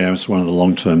 Yeah, it's one of the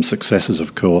long-term successes,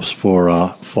 of course, for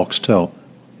Foxtel.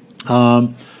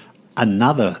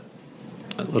 Another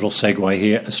little segue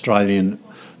here, Australian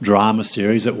drama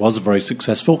series that was very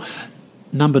successful.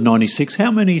 number 96,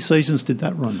 how many seasons did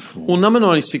that run for? Well, number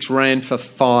 96 ran for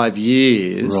 5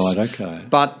 years. Right, okay.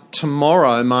 But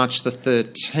tomorrow, March the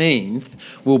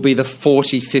 13th, will be the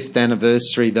 45th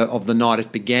anniversary of the night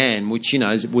it began, which,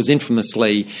 was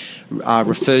infamously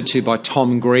referred to by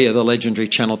Tom Greer, the legendary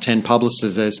Channel 10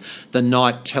 publicist, as the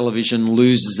night television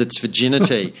loses its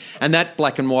virginity. And that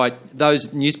black and white,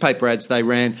 those newspaper ads they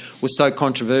ran were so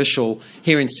controversial.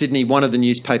 Here in Sydney, one of the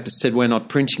newspapers said, we're not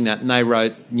printing that, and they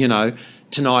wrote,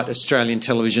 tonight Australian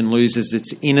television loses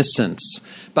its innocence.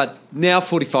 But now,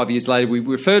 45 years later, we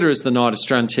refer to it as the night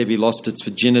Australian TV lost its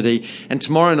virginity. And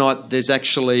tomorrow night, there's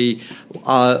actually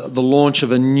the launch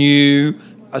of a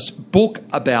book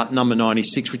about number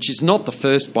 96, which is not the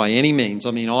first by any means.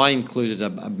 I mean, I included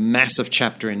a massive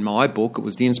chapter in my book. It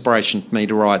was the inspiration for me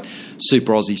to write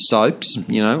Super Aussie Soaps,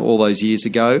 all those years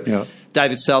ago. Yeah.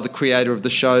 David Sell, the creator of the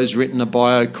show, has written a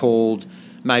bio called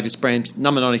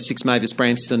number 96, Mavis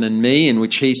Bramston and Me, in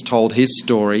which he's told his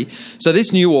story. So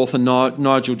this new author,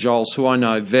 Nigel Giles, who I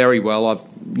know very well, I've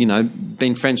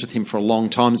been friends with him for a long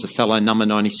time as a fellow number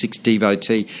 96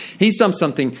 devotee. He's done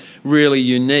something really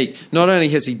unique. Not only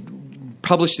has he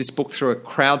published this book through a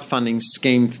crowdfunding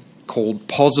scheme called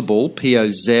Pozible,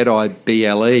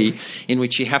 P-O-Z-I-B-L-E, in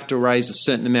which you have to raise a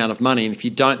certain amount of money, and if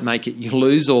you don't make it, you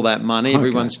lose all that money. Okay.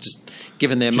 Everyone's just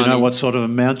given their money. Do you know what sort of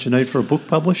amount you need for a book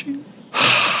publishing?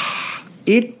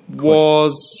 It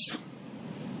was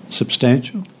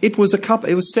substantial. It was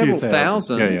several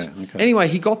thousand. Yeah, okay. Anyway,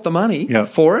 he got the money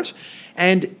for it.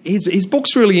 And his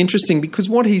book's really interesting because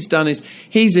what he's done is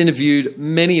he's interviewed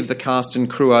many of the cast and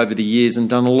crew over the years and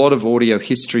done a lot of audio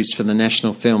histories for the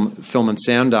National Film and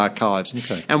Sound Archives.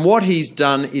 Okay. And what he's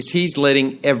done is he's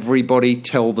letting everybody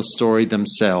tell the story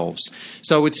themselves.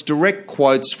 So it's direct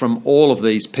quotes from all of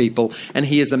these people, and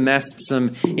he has amassed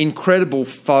some incredible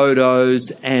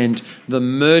photos and the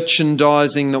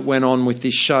merchandising that went on with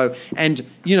this show. And,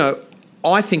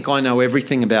 I think I know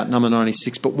everything about number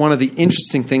 96, but one of the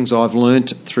interesting things I've learnt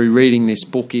through reading this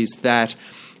book is that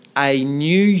a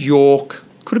New York,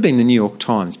 could have been the New York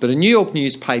Times, but a New York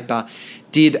newspaper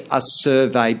did a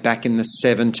survey back in the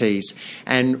 70s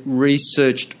and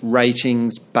researched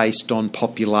ratings based on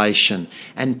population.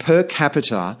 And per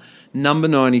capita, number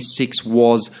 96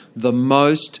 was the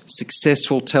most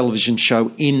successful television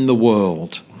show in the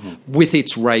world with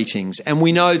its ratings. And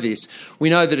we know this.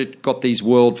 We know that it got these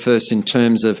world firsts in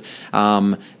terms of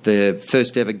the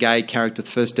first ever gay character, the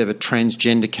first ever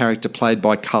transgender character played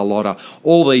by Carlotta,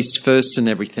 all these firsts and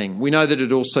everything. We know that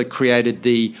it also created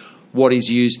what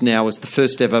is used now as the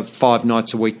first ever 5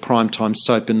 nights a week primetime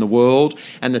soap in the world,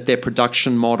 and that their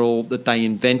production model that they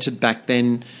invented back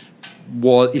then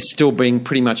is still being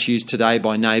pretty much used today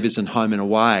by Neighbours and Home and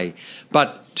Away.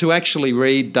 But to actually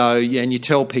read, though, and you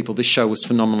tell people this show was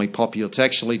phenomenally popular, to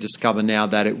actually discover now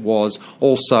that it was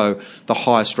also the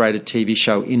highest rated TV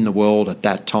show in the world at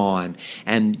that time.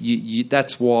 And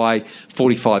that's why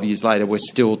 45 years later we're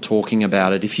still talking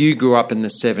about it. If you grew up in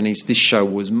the 70s, this show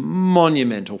was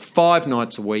monumental. 5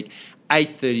 nights a week,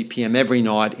 8:30 p.m. every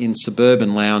night in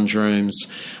suburban lounge rooms.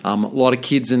 A lot of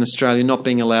kids in Australia not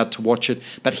being allowed to watch it,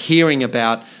 but hearing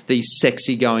about these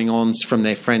sexy going-ons from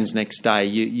their friends next day.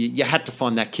 You had to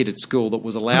find that kid at school that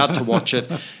was allowed to watch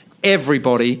it.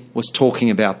 Everybody was talking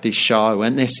about this show,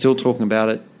 and they're still talking about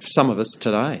it, some of us,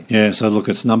 today. Yeah, so look,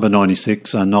 it's number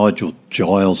 96. Nigel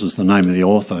Giles is the name of the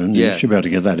author, and you should be able to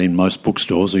get that in most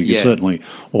bookstores, or you can certainly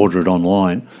order it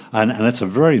online. And it's a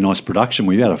very nice production.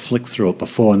 We've had a flick through it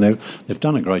before, and they've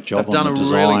done a great job on the design.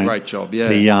 They've done a really great job,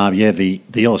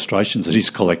 The illustrations that he's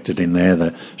collected in there,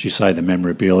 the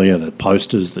memorabilia, the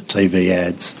posters, the TV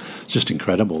ads, it's just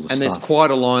incredible. And there's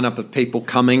quite a lineup of people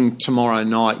coming tomorrow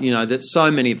night, that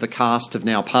so many of the cast have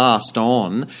now passed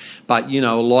on, but,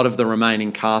 a lot of the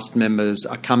remaining cast members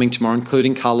are coming tomorrow,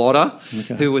 including Carlotta,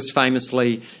 who was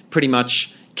famously pretty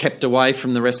much kept away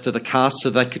from the rest of the cast so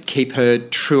they could keep her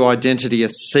true identity a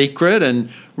secret and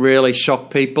really shock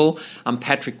people.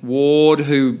 Patrick Ward,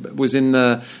 who was in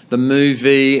the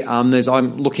movie. I'm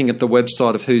looking at the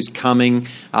website of who's coming.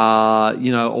 A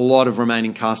lot of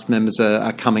remaining cast members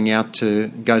are coming out to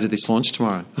go to this launch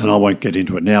tomorrow. And I won't get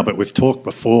into it now, but we've talked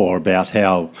before about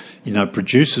how,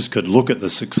 producers could look at the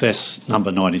success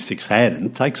number 96 had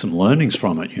and take some learnings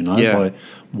from it, by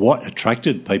what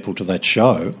attracted people to that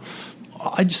show.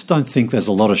 I just don't think there's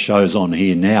a lot of shows on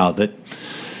here now that,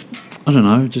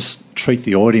 just treat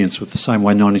the audience with the same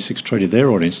way 96 treated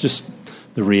their audience. Just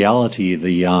the reality,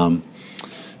 they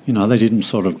didn't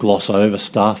sort of gloss over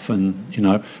stuff. And,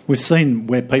 we've seen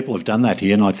where people have done that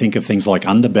here, and I think of things like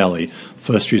Underbelly,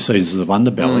 first few seasons of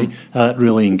Underbelly, that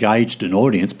really engaged an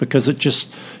audience because it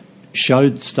just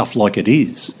showed stuff like it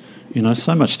is.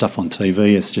 So much stuff on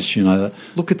TV. It's just,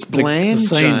 Look, it's bland, the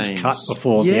scene's James. cut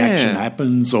before the action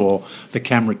happens, or the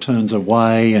camera turns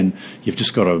away, and you've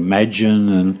just got to imagine,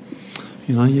 and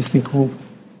you think, well.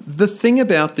 The thing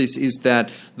about this is that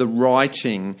the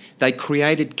writing, they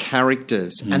created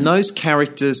characters, and those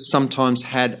characters sometimes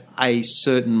had a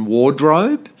certain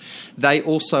wardrobe. They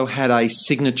also had a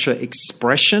signature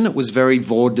expression. It was very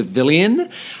vaudevillian.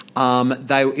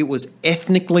 It was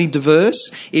ethnically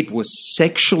diverse. It was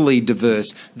sexually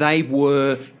diverse. They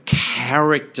were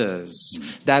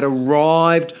characters that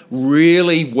arrived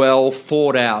really well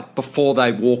thought out before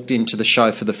they walked into the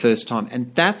show for the first time.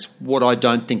 And that's what I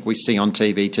don't think we see on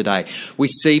TV today. We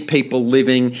see people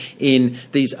living in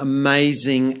these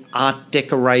amazing art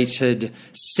decorated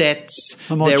sets.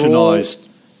 Homogenised.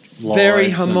 Very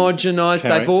homogenised.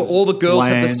 They've all the girls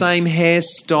have the same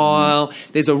hairstyle.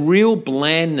 There's a real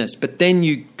blandness. But then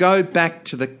you go back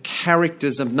to the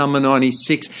characters of Number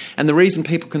 96, and the reason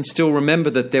people can still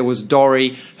remember that there was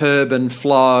Dory, Herb and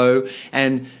Flo,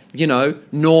 and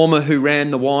Norma, who ran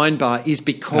the wine bar, is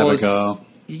because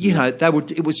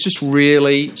it was just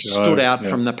really stood out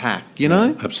from the pack.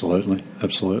 Absolutely.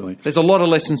 There's a lot of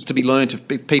lessons to be learned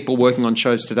if people working on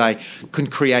shows today can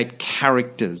create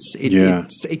characters.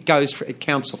 It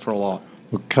counts for a lot.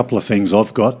 A couple of things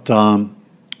I've got.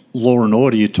 Law and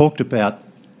Order. You talked about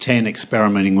 10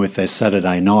 experimenting with their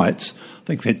Saturday nights. I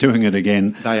think they're doing it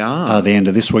again. They are. The end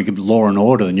of this week. Law and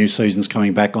Order. The new season's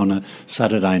coming back on a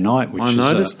Saturday night, which I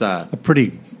noticed that. A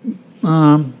pretty.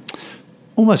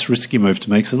 Almost risky move to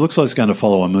me, because it looks like it's going to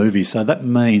follow a movie, so that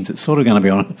means it's sort of going to be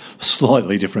on a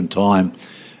slightly different time.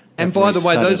 And by the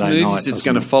way, those movies it's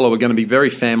going to follow are going to be very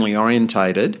family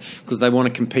orientated, because they want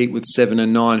to compete with 7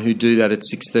 and 9, who do that at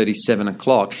 6:30, 7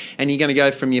 o'clock. And you're going to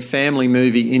go from your family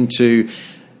movie into,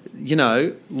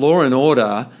 Law and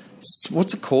Order.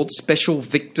 What's it called? Special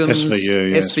Victims...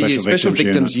 SVU, Special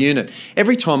Victims Unit.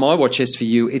 Every time I watch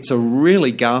SVU, it's a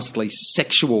really ghastly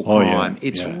sexual crime.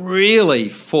 It's really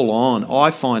full on. I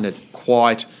find it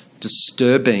quite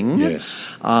disturbing.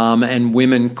 Yes. And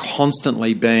women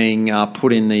constantly being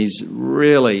put in these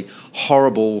really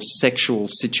horrible sexual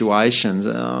situations.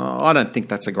 I don't think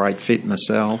that's a great fit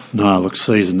myself. No, look,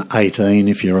 season 18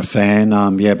 if you're a fan.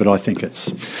 But I think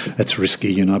it's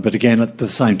risky, But again, at the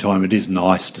same time, it is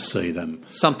nice to see them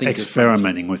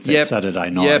experimenting with their Saturday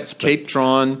nights. Keep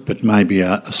trying. But maybe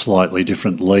a slightly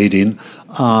different lead-in.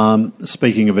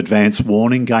 Speaking of advance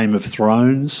warning, Game of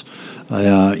Thrones.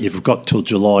 You've got till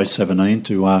July 17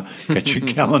 to get your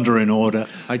calendar in order.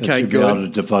 Okay, you'll be able to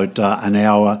devote an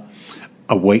hour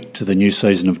a week to the new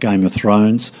season of Game of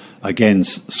Thrones. Again,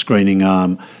 screening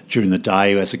during the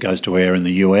day as it goes to air in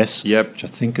the US, which I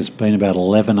think has been about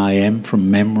 11 a.m. from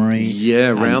memory. Yeah,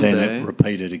 around there. And then it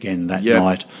repeated again that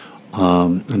night.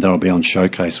 And that'll be on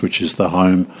Showcase, which is the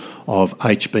home of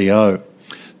HBO.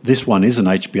 This one isn't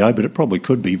HBO, but it probably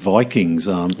could be. Vikings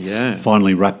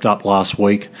finally wrapped up last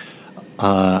week.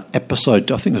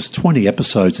 Episode, I think there's 20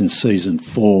 episodes in season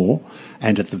 4,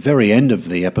 and at the very end of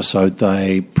the episode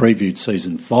they previewed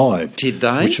season 5. Did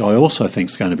they? Which I also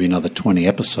think is going to be another 20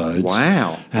 episodes.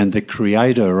 Wow. And the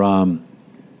creator,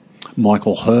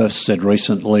 Michael Hurst, said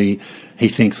recently he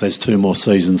thinks there's 2 more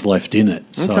seasons left in it.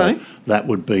 So that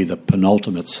would be the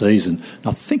penultimate season. And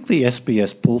I think the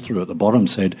SBS pull-through at the bottom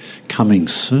said coming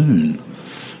soon.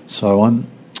 So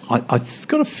I've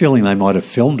got a feeling they might have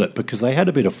filmed it, because they had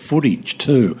a bit of footage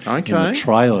too in the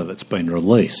trailer that's been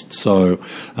released. So,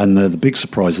 and the big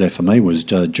surprise there for me was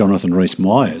Jonathan Rhys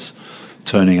Myers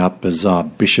turning up as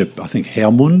Bishop, I think,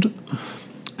 Helmund.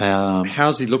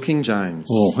 How's he looking, James?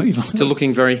 Well, he's still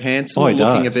looking very handsome. He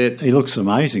looking does. a bit. He looks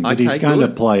amazing, but he's going to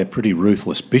play a pretty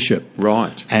ruthless bishop,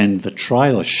 right? And the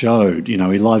trailer showed, he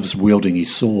loves wielding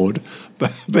his sword,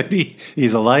 but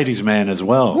he's a ladies' man as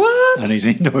well. What? And he's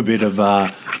into a bit of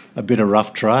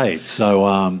rough trade.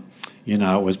 So it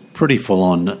was pretty full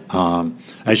on,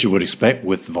 as you would expect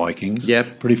with Vikings.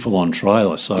 Yep. Pretty full on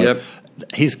trailer. So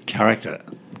his character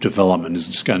development is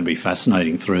just going to be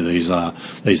fascinating through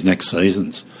these next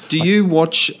seasons. Do you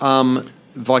watch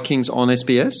Vikings on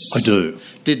SBS? I do.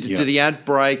 Do the ad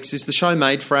breaks? Is the show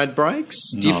made for ad breaks?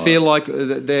 Do you feel like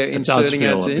they're inserting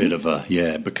ads in? It does feel a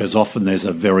bit of because often there's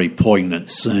a very poignant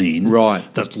scene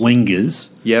that lingers.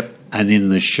 Yep. And in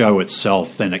the show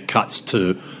itself, then it cuts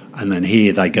to, and then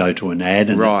here they go to an ad,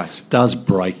 and it does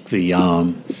break the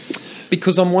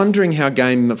Because I'm wondering how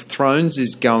Game of Thrones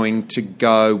is going to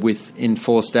go with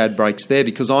enforced ad breaks there,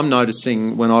 because I'm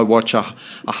noticing when I watch a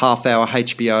half-hour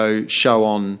HBO show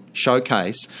on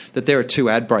Showcase that there are 2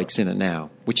 ad breaks in it now,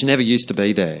 which never used to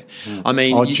be there. I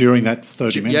mean... during that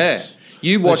 30 minutes?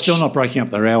 Yeah. They're still not breaking up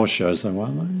their hour shows, though,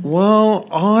 are they?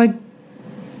 Well,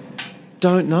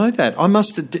 don't know that. I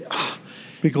must have... Did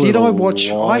I watch...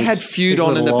 I had Feud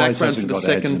on in the background for the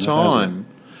second time.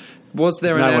 Was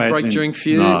there an ad break during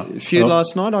Feud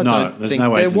last night? I don't think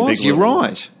there was. You're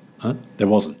right. Huh? There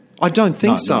wasn't. I don't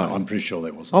think so. No, I'm pretty sure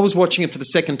there wasn't. I was watching it for the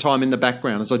second time in the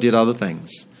background as I did other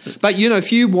things. But,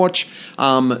 if you watch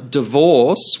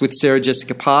Divorce with Sarah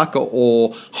Jessica Parker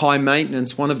or High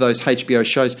Maintenance, one of those HBO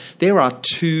shows, there are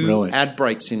two ad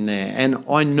breaks in there. And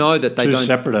I know that they don't... Two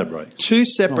separate ad breaks? Two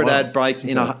separate ad breaks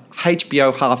in a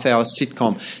HBO half-hour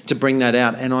sitcom to bring that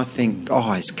out. And I think,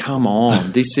 guys, come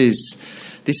on. This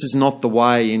is not the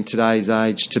way in today's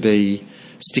age to be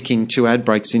sticking two ad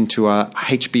breaks into a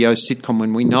HBO sitcom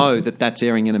when we know that that's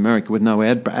airing in America with no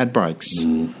ad breaks.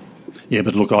 Yeah,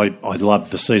 but look, I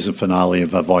loved the season finale of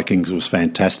Vikings. It was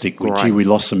fantastic. We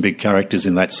lost some big characters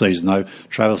in that season, though.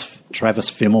 Travis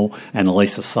Fimmel and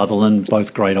Elisa Sutherland,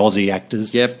 both great Aussie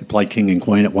actors, who played King and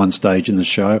Queen at one stage in the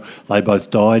show. They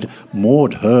both died.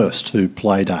 Maud Hurst, who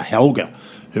played Helga,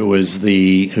 who was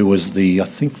the I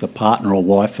think the partner or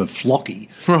wife of Flocky,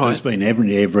 who's been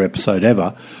every episode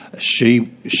ever.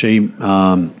 She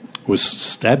was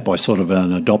stabbed by sort of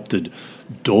an adopted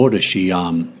daughter she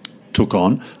took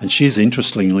on, and she's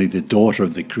interestingly the daughter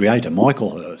of the creator,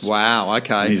 Michael Hurst. Wow,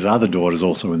 okay. And his other daughter's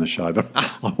also in the show, but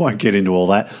I won't get into all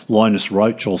that. Linus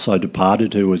Roach also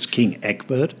departed, who was King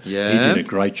Egbert. Yeah. He did a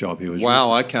great job. He was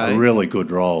okay. a really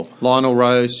good role.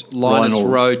 Linus Roach, the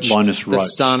Roach,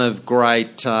 son of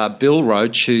great Bill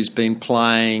Roach, who's been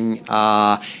playing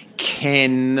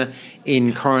Ken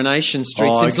in Coronation Street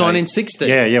since 1960.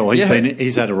 Yeah. Well,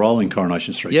 he's had a role in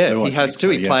Coronation Street. Yeah, too, he has too.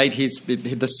 He played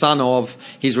the son of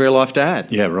his real life dad.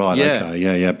 Yeah, right. Yeah.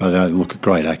 Okay. Yeah. But look, a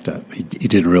great actor. He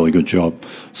did a really good job.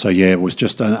 So it was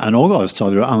just and all I was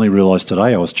told. I only realised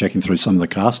today. I was checking through some of the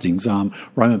castings.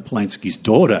 Roman Polanski's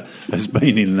daughter has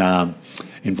been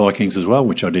in Vikings as well,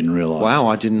 which I didn't realise. Wow,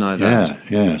 I didn't know that.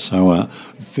 Yeah. So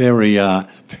very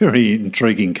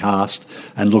intriguing cast.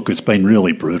 And look, it's been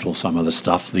really brutal, some of the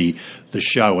stuff. The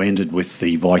show ended with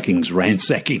the Vikings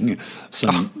ransacking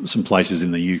some places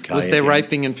in the UK. Was there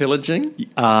raping and pillaging?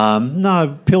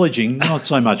 No, pillaging, not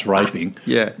so much raping.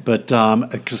 Yeah. But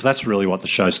because that's really what the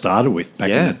show started with back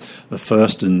in the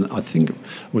first, and I think it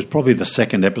was probably the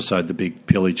second episode the big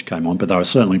pillage came on, but they were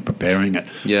certainly preparing it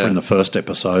in the first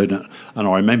episode. And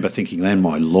I remember thinking then,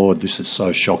 my Lord, this is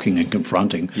so shocking and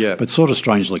confronting, but sort of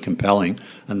strangely compelling.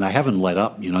 And they haven't let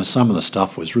up. Some of the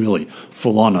stuff was really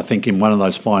full on. I think in one of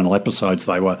those final episodes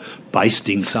they were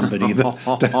basting somebody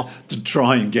to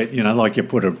try and get, like you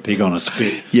put a pig on a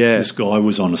spit. Yeah. This guy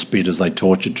was on a spit as they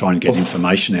tortured, trying to get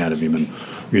information out of him. And,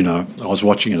 I was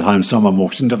watching at home. Someone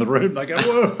walks into the room. They go,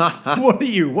 whoa, what are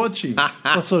you watching?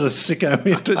 What sort of sicko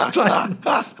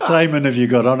entertainment have you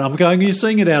got on? I'm going, you're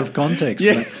seeing it out of context.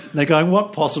 Yeah. And they're going,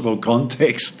 what possible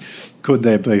context could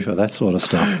there be for that sort of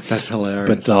stuff? That's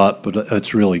hilarious. But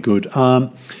it's really good.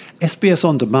 SBS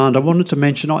On Demand, I wanted to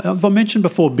mention, have I mentioned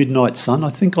before Midnight Sun?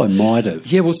 I think I might have.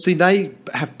 Yeah, well, see, they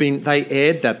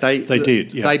aired that. They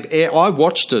did, yeah. I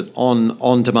watched it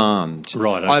on demand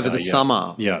over the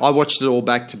summer. Yeah. I watched it all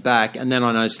back to back, and then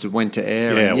I noticed it went to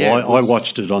air. Yeah, I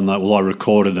watched it I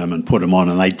recorded them and put them on,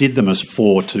 and they did them as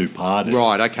 4 two-parters.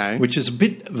 Right, okay. Which is a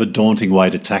bit of a daunting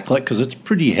way to tackle it, because it's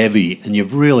pretty heavy, and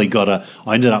you've really got to...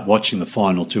 I ended up watching the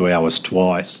final 2 hours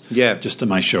twice, just to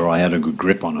make sure I had a good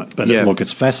grip on it. But look,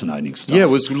 it's fascinating stuff. Yeah, it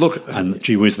was, look... And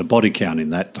gee whiz, the body count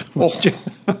in that.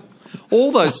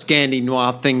 All those Scandi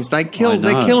noir things, they're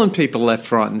killing people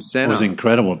left, right and centre. It was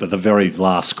incredible, but the very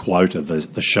last quote of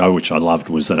the show, which I loved,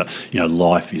 was that,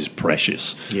 life is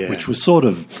precious, which was sort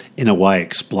of, in a way,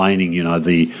 explaining,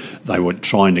 they were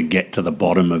trying to get to the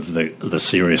bottom of the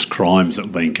serious crimes that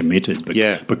were being committed,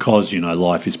 because,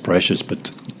 life is precious,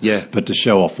 but to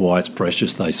show off why it's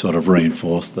precious, they sort of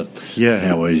reinforced that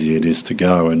how easy it is to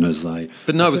go. And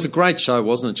But no, it was a great show,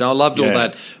 wasn't it, Joe? I loved all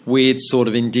that weird sort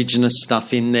of Indigenous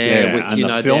stuff in there. And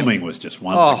the filming was just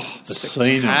wonderful. The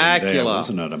scenery there,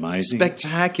 wasn't it amazing?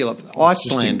 Spectacular.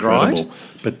 Iceland, right?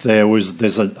 But the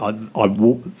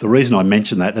reason I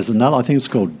mentioned that, there's another, I think it's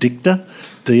called Dicta,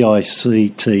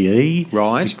 DICTE.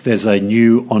 Right. There's a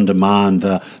new on-demand,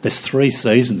 there's 3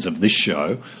 seasons of this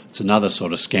show. It's another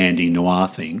sort of Scandi noir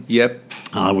thing. Yep.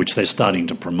 Which they're starting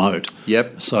to promote.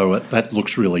 Yep. So that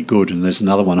looks really good, and there's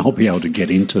another one I'll be able to get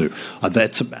into.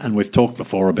 And we've talked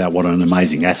before about what an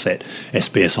amazing asset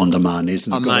SBS On Demand is.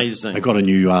 And amazing. They got a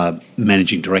new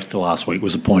managing director last week,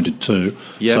 was appointed too.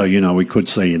 Yep. So, we could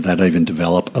see that even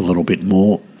develop a little bit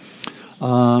more.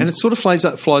 And it sort of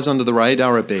flies under the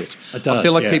radar a bit. It does, I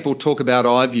feel like yeah. people talk about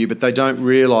iView, but they don't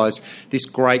realise this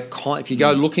great... if you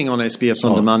go looking on SBS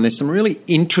On Demand, there's some really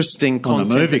interesting content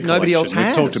the movie that nobody else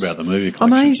collection. has. We've talked about the movie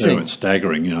collection Amazing. too. It's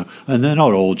staggering, you know. And they're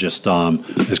not all just...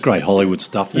 there's great Hollywood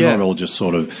stuff. They're not all just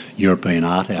sort of European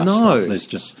art house stuff. There's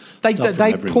just They stuff pull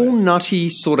from everywhere. nutty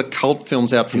sort of cult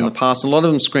films out from the past. A lot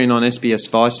of them screen on SBS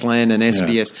Viceland and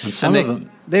SBS. And some of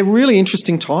them... They're really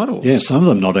interesting titles. Yeah, some of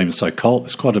them not even so cult.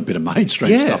 There's quite a bit of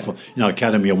mainstream stuff. You know,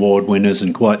 Academy Award winners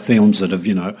and quite films that have,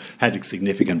 you know, had a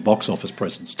significant box office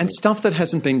presence. And stuff that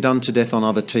hasn't been done to death on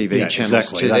other TV channels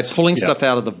exactly. too. They're pulling stuff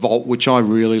out of the vault, which I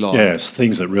really like. Yes,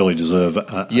 things that really deserve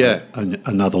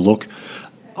another look.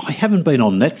 I haven't been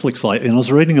on Netflix lately, and I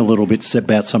was reading a little bit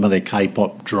about some of their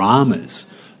K-pop dramas.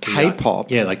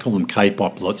 K-pop? Yeah, they call them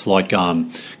K-pop. It's like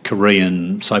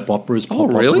Korean soap operas,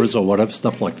 pop really? operas or whatever,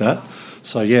 stuff like that.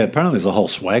 So, yeah, apparently there's a whole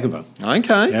swag of them.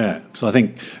 Okay. Yeah, because I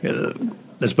think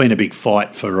there's been a big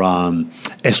fight for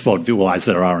SVOD, well, as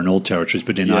there are in all territories,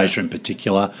 but in Asia in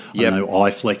particular. Yep. I know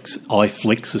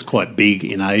iFlix is quite big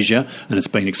in Asia, and it's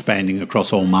been expanding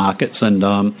across all markets. And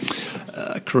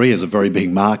Korea is a very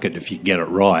big market if you get it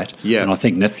right. Yeah. And I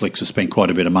think Netflix has spent quite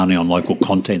a bit of money on local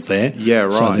content there. Yeah,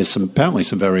 right. So there's apparently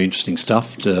some very interesting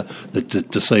stuff to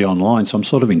see online. So I'm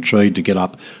sort of intrigued to get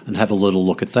up and have a little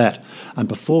look at that. And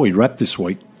before we wrap this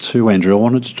week, too, Andrew, I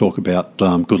wanted to talk about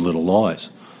Good Little Lies.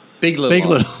 Big Little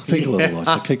Lies. Big Little Lies.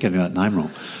 I keep getting that name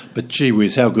wrong. But gee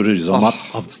whiz, how good it is.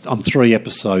 I'm 3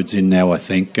 episodes in now, I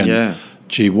think. And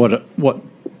gee, what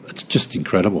it's just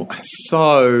incredible. It's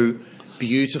so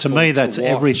beautiful. To me, that's watch.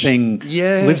 everything.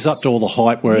 Yes. Lives up to all the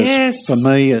hype. Whereas for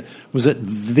me, was it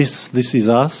This Is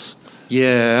Us?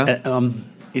 Yeah.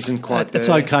 Isn't quite there. It's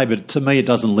okay, but to me, it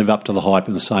doesn't live up to the hype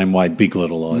in the same way Big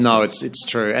Little Lies. No, it's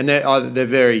true, and they're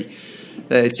very.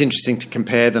 It's interesting to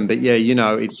compare them, but yeah, you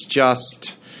know, it's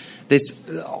just.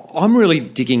 I'm really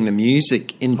digging the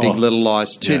music in Big Little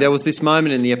Lies too. Yeah. There was this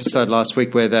moment in the episode last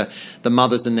week where the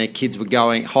mothers and their kids were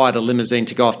hired a limousine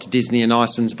to go off to Disney and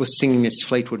Iceland, were singing this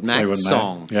Fleetwood Mac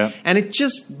song. Yeah. And it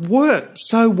just worked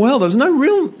so well. There was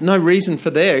no reason for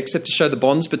there except to show the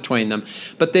bonds between them.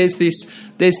 But there's this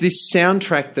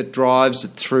soundtrack that drives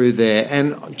it through there.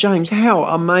 And James, how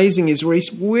amazing is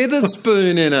Reese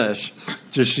Witherspoon in it?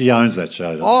 Just she owns that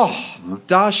show.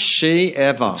 Does she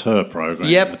ever? It's her program.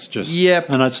 Yep. It's just, Yep.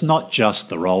 And it's not just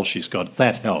the role she's got.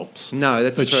 That helps. No,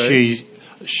 that's but true.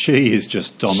 She is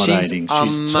just dominating.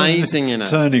 She's amazing in it.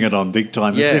 Turning it on big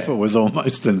time, as if it was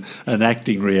almost an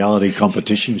acting reality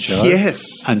competition show. Yes.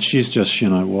 And she's just,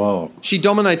 whoa. She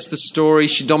dominates the story.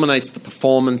 She dominates the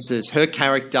performances. Her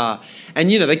character, and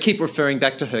they keep referring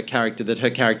back to her character, that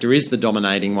her character is the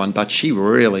dominating one, but she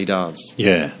really does.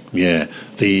 Yeah, yeah.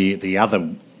 The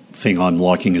other thing I'm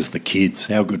liking is the kids.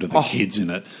 How good are the kids in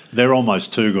it? They're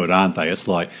almost too good, aren't they? It's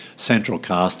like central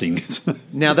casting.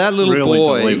 Now that little really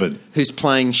boy delivered. who's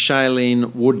playing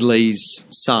Shailene Woodley's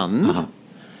son,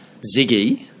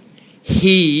 Ziggy,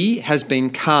 he has been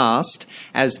cast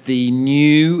as the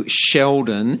new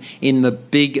Sheldon in the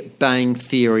Big Bang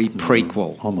Theory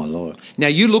prequel. Oh my Lord. Now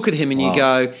you look at him and you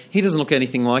go, he doesn't look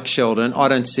anything like Sheldon. I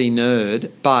don't see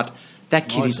nerd, but that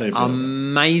kid is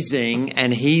amazing,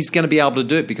 and he's going to be able to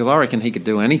do it because I reckon he could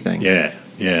do anything. Yeah,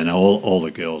 yeah. No, all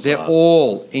the girls. They're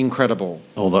all incredible.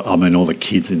 All the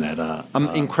kids in that are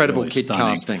incredible really kid stunning.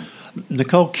 casting.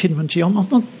 Nicole Kidman, gee, I'm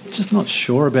not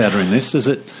sure about her in this.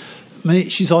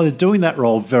 She's either doing that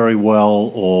role very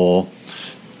well, or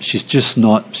she's just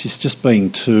not. She's just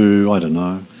being too, I don't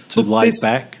know, laid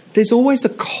back. There's always a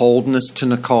coldness to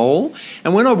Nicole.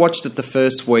 And when I watched it the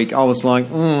first week, I was like,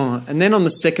 And then on the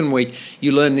second week,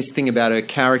 you learn this thing about her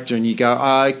character and you go,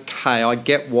 okay, I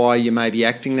get why you may be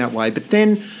acting that way. But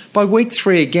then by week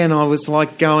 3 again, I was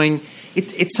like going,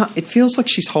 it feels like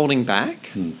she's holding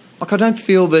back. Like I don't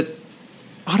feel that,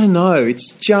 I don't know,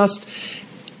 it's just...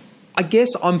 I guess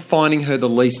I'm finding her the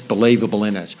least believable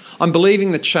in it. I'm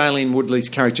believing that Shailene Woodley's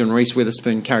character and Reese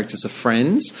Witherspoon characters are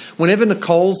friends. Whenever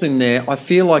Nicole's in there, I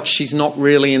feel like she's not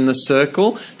really in the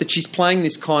circle, that she's playing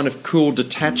this kind of cool,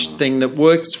 detached thing that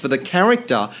works for the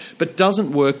character, but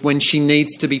doesn't work when she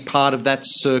needs to be part of that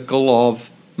circle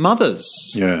of mothers.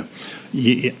 Yeah.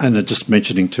 And just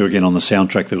mentioning too, again, on the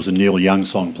soundtrack, there was a Neil Young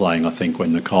song playing, I think,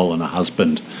 when Nicole and her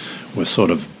husband were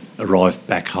sort of arrived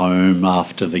back home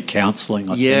after the counselling,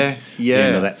 I think, the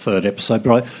end of that 3rd episode.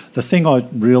 But the thing I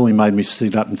really made me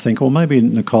sit up and think, well, maybe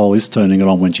Nicole is turning it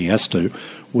on when she has to,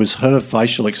 was her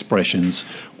facial expressions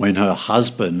when her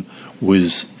husband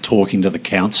was talking to the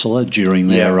counsellor during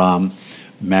their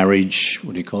marriage,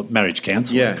 what do you call it, marriage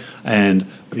counselling. Yeah. And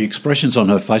the expressions on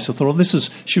her face, I thought,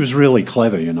 she was really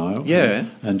clever, Yeah.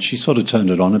 And she sort of turned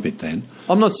it on a bit then.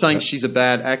 I'm not saying she's a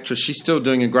bad actress. She's still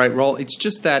doing a great role. It's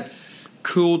just that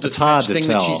cool, detached thing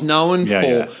that she's known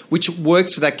for, which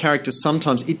works for that character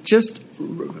sometimes. It just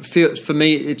feels, for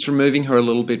me, it's removing her a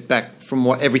little bit back from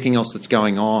everything else that's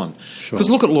going on. Because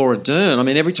look at Laura Dern. I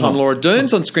mean, every time Laura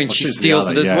Dern's on screen, she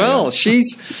steals it as well. Yeah.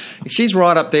 She's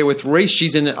right up there with Rhys.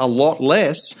 She's in it a lot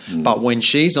less, but when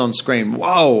she's on screen,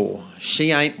 whoa,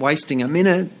 she ain't wasting a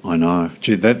minute. I know.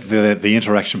 Gee, the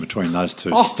interaction between those two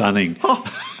is stunning.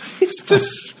 It's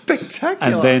just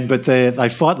spectacular. And then, they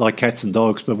fight like cats and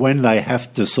dogs. But when they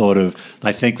have to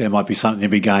they think there might be something to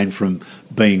be gained from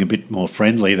being a bit more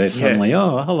friendly, they're suddenly,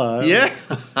 oh, hello. Yeah.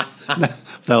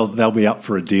 they'll be up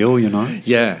for a deal,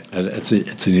 Yeah.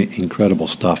 It's incredible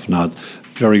stuff. No,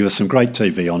 there's some great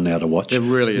TV on now to watch. There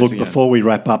really is. Look, before we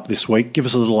wrap up this week, give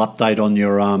us a little update on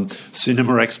your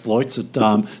cinema exploits.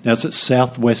 Now, it's at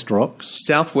Southwest Rocks.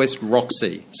 Southwest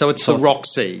Roxy. So it's the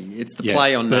Roxy. It's the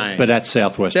play on name. But at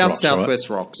Southwest Rocks, Southwest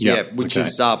Rocks, which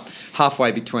is up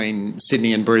halfway between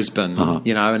Sydney and Brisbane,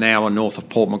 an hour north of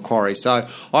Port Macquarie. So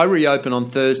I reopen on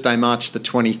Thursday, March the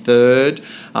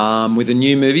 23rd, with a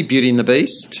new movie, Beauty and the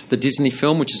Beast, the Disney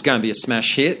film, which is going to be a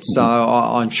smash hit. So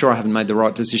I'm sure I haven't made the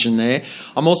right decision there.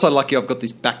 I'm also lucky I've got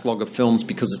this backlog of films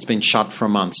because it's been shut for a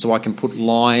month, so I can put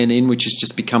Lion in, which has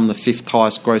just become the 5th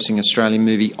highest grossing Australian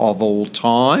movie of all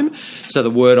time. So the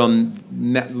word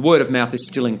of mouth is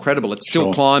still incredible. It's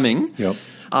still climbing. Yep.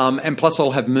 And plus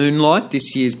I'll have Moonlight,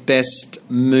 this year's best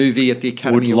movie at the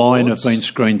Academy Awards. Would Lion have been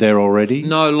screened there already?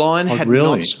 No, Lion had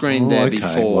not screened there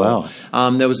before. Wow.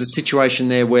 There was a situation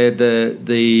there where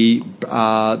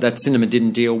that cinema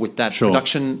didn't deal with that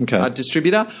production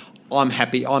distributor. I'm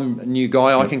happy. I'm a new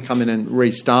guy. I can come in and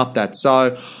restart that.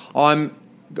 So I've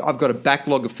got a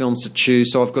backlog of films to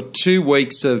choose. So I've got 2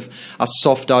 weeks of a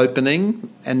soft opening,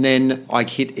 and then I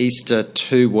hit Easter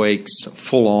 2 weeks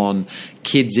full on,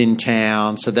 kids in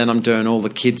town. So then I'm doing all the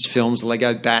kids' films,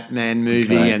 Lego Batman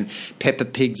movie and Peppa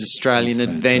Pig's Australian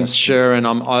Adventure, and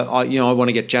I want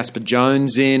to get Jasper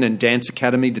Jones in and Dance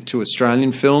Academy, the 2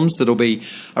 Australian films that'll be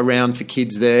around for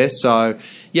kids there. So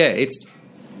yeah,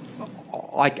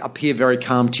 I appear very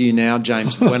calm to you now,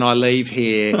 James. When I leave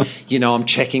here, I'm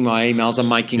checking my emails, I'm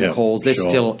making calls. There's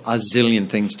still a zillion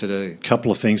things to do. A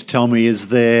couple of things. Tell me, is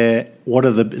there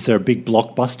a big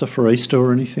blockbuster for Easter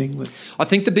or anything? I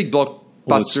think the big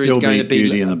blockbuster is going to be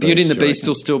Beauty and the Beast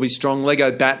will still be strong.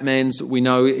 Lego Batman's, we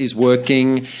know, is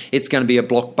working. It's going to be a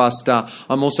blockbuster.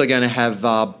 I'm also going to have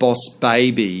Boss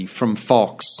Baby from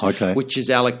Fox, which is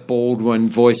Alec Baldwin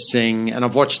voicing, and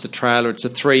I've watched the trailer. It's a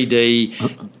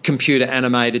 3D computer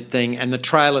animated thing, and the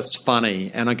trailer's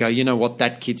funny. And I go, you know what,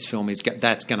 that kid's film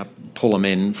that's going to pull them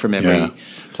in from every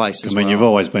place as well. You've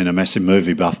always been a massive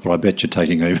movie buff, but I bet you're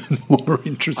taking even more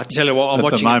interest. I tell you what, I'm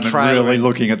watching a trailer really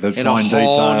looking at the fine details. In a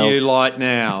whole new light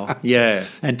now. Yeah.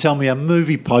 And tell me, are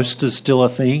movie posters still a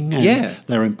thing? And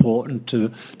they're important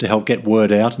to help get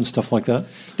word out and stuff like that?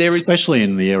 Especially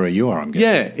in the area you are, I'm guessing.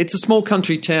 Yeah, it's a small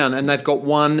country town, and they've got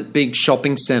one big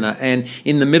shopping centre, and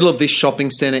in the middle of this shopping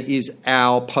centre is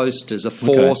our posters, a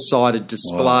 4-sided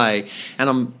display. Wow. And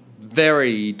I'm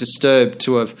very disturbed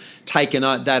to have taken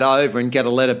that over and get a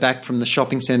letter back from the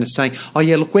shopping centre saying, oh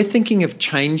yeah, look, we're thinking of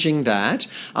changing that.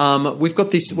 We've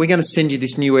got this, we're going to send you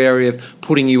this new area of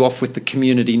putting you off with the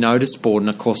community notice board. And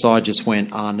of course I just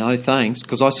went, no thanks,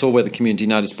 because I saw where the community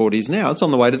notice board is now. It's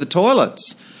on the way to the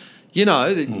toilets.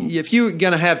 If you're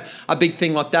going to have a big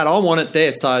thing like that, I want it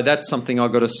there. So that's something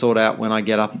I've got to sort out when I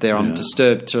get up there. I'm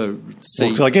disturbed to see.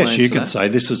 Well, so I guess you could say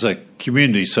this is a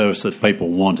community service that people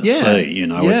want to see.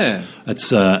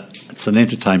 It's an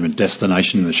entertainment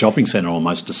destination in the shopping centre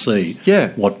almost to see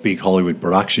what big Hollywood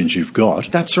productions you've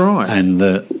got. That's right. And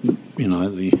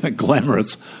the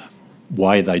glamorous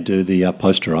way they do the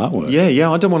poster artwork.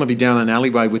 Yeah. I don't want to be down an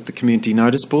alleyway with the community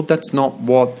notice board. That's not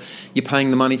what you're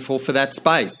paying the money for that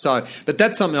space. So, but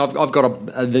that's something I've got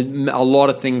a lot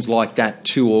of things like that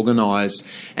to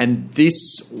organise. And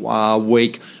this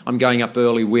week I'm going up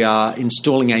early. We are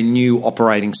installing a new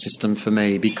operating system for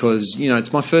me because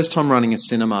it's my first time running a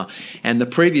cinema, and the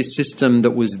previous system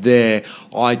that was there,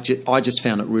 I just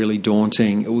found it really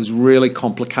daunting. It was really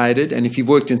complicated, and if you've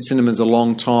worked in cinemas a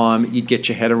long time, you'd get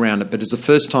your head around it. But as a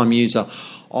first-time user,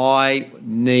 I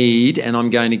need, and I'm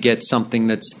going to get something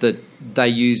that they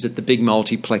use at the big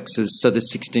multiplexes so the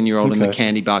 16-year-old in the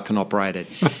candy bar can operate it.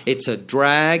 It's a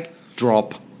drag,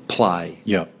 drop, play.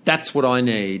 Yeah. That's what I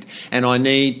need. And I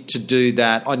need to do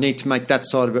that. I need to make that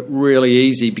side of it really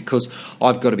easy because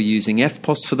I've got to be using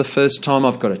FPOS for the first time.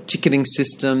 I've got a ticketing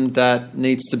system that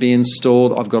needs to be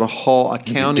installed. I've got a whole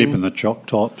accounting. Dip in the chalk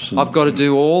tops. I've got to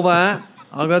do all that.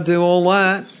 That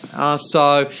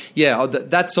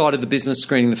side of the business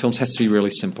screening the films has to be really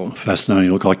simple.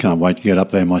 Fascinating. Look, I can't wait to get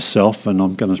up there myself, and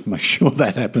I'm going to make sure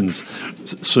that happens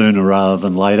sooner rather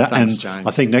than later. Thanks, and James.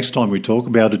 I think next time we talk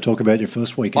about your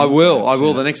first weekend. I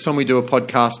will. The next time we do a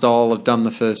podcast, I'll have done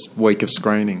the first week of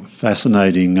screening.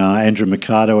 Fascinating. Andrew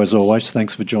Mercado, as always,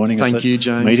 thanks for joining us. Thank you,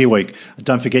 James. Media Week.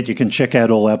 Don't forget you can check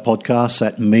out all our podcasts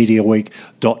at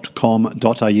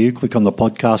mediaweek.com.au. Click on the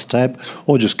podcast tab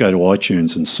or just go to iTunes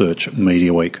and search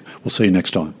Media Week. We'll see you next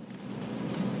time.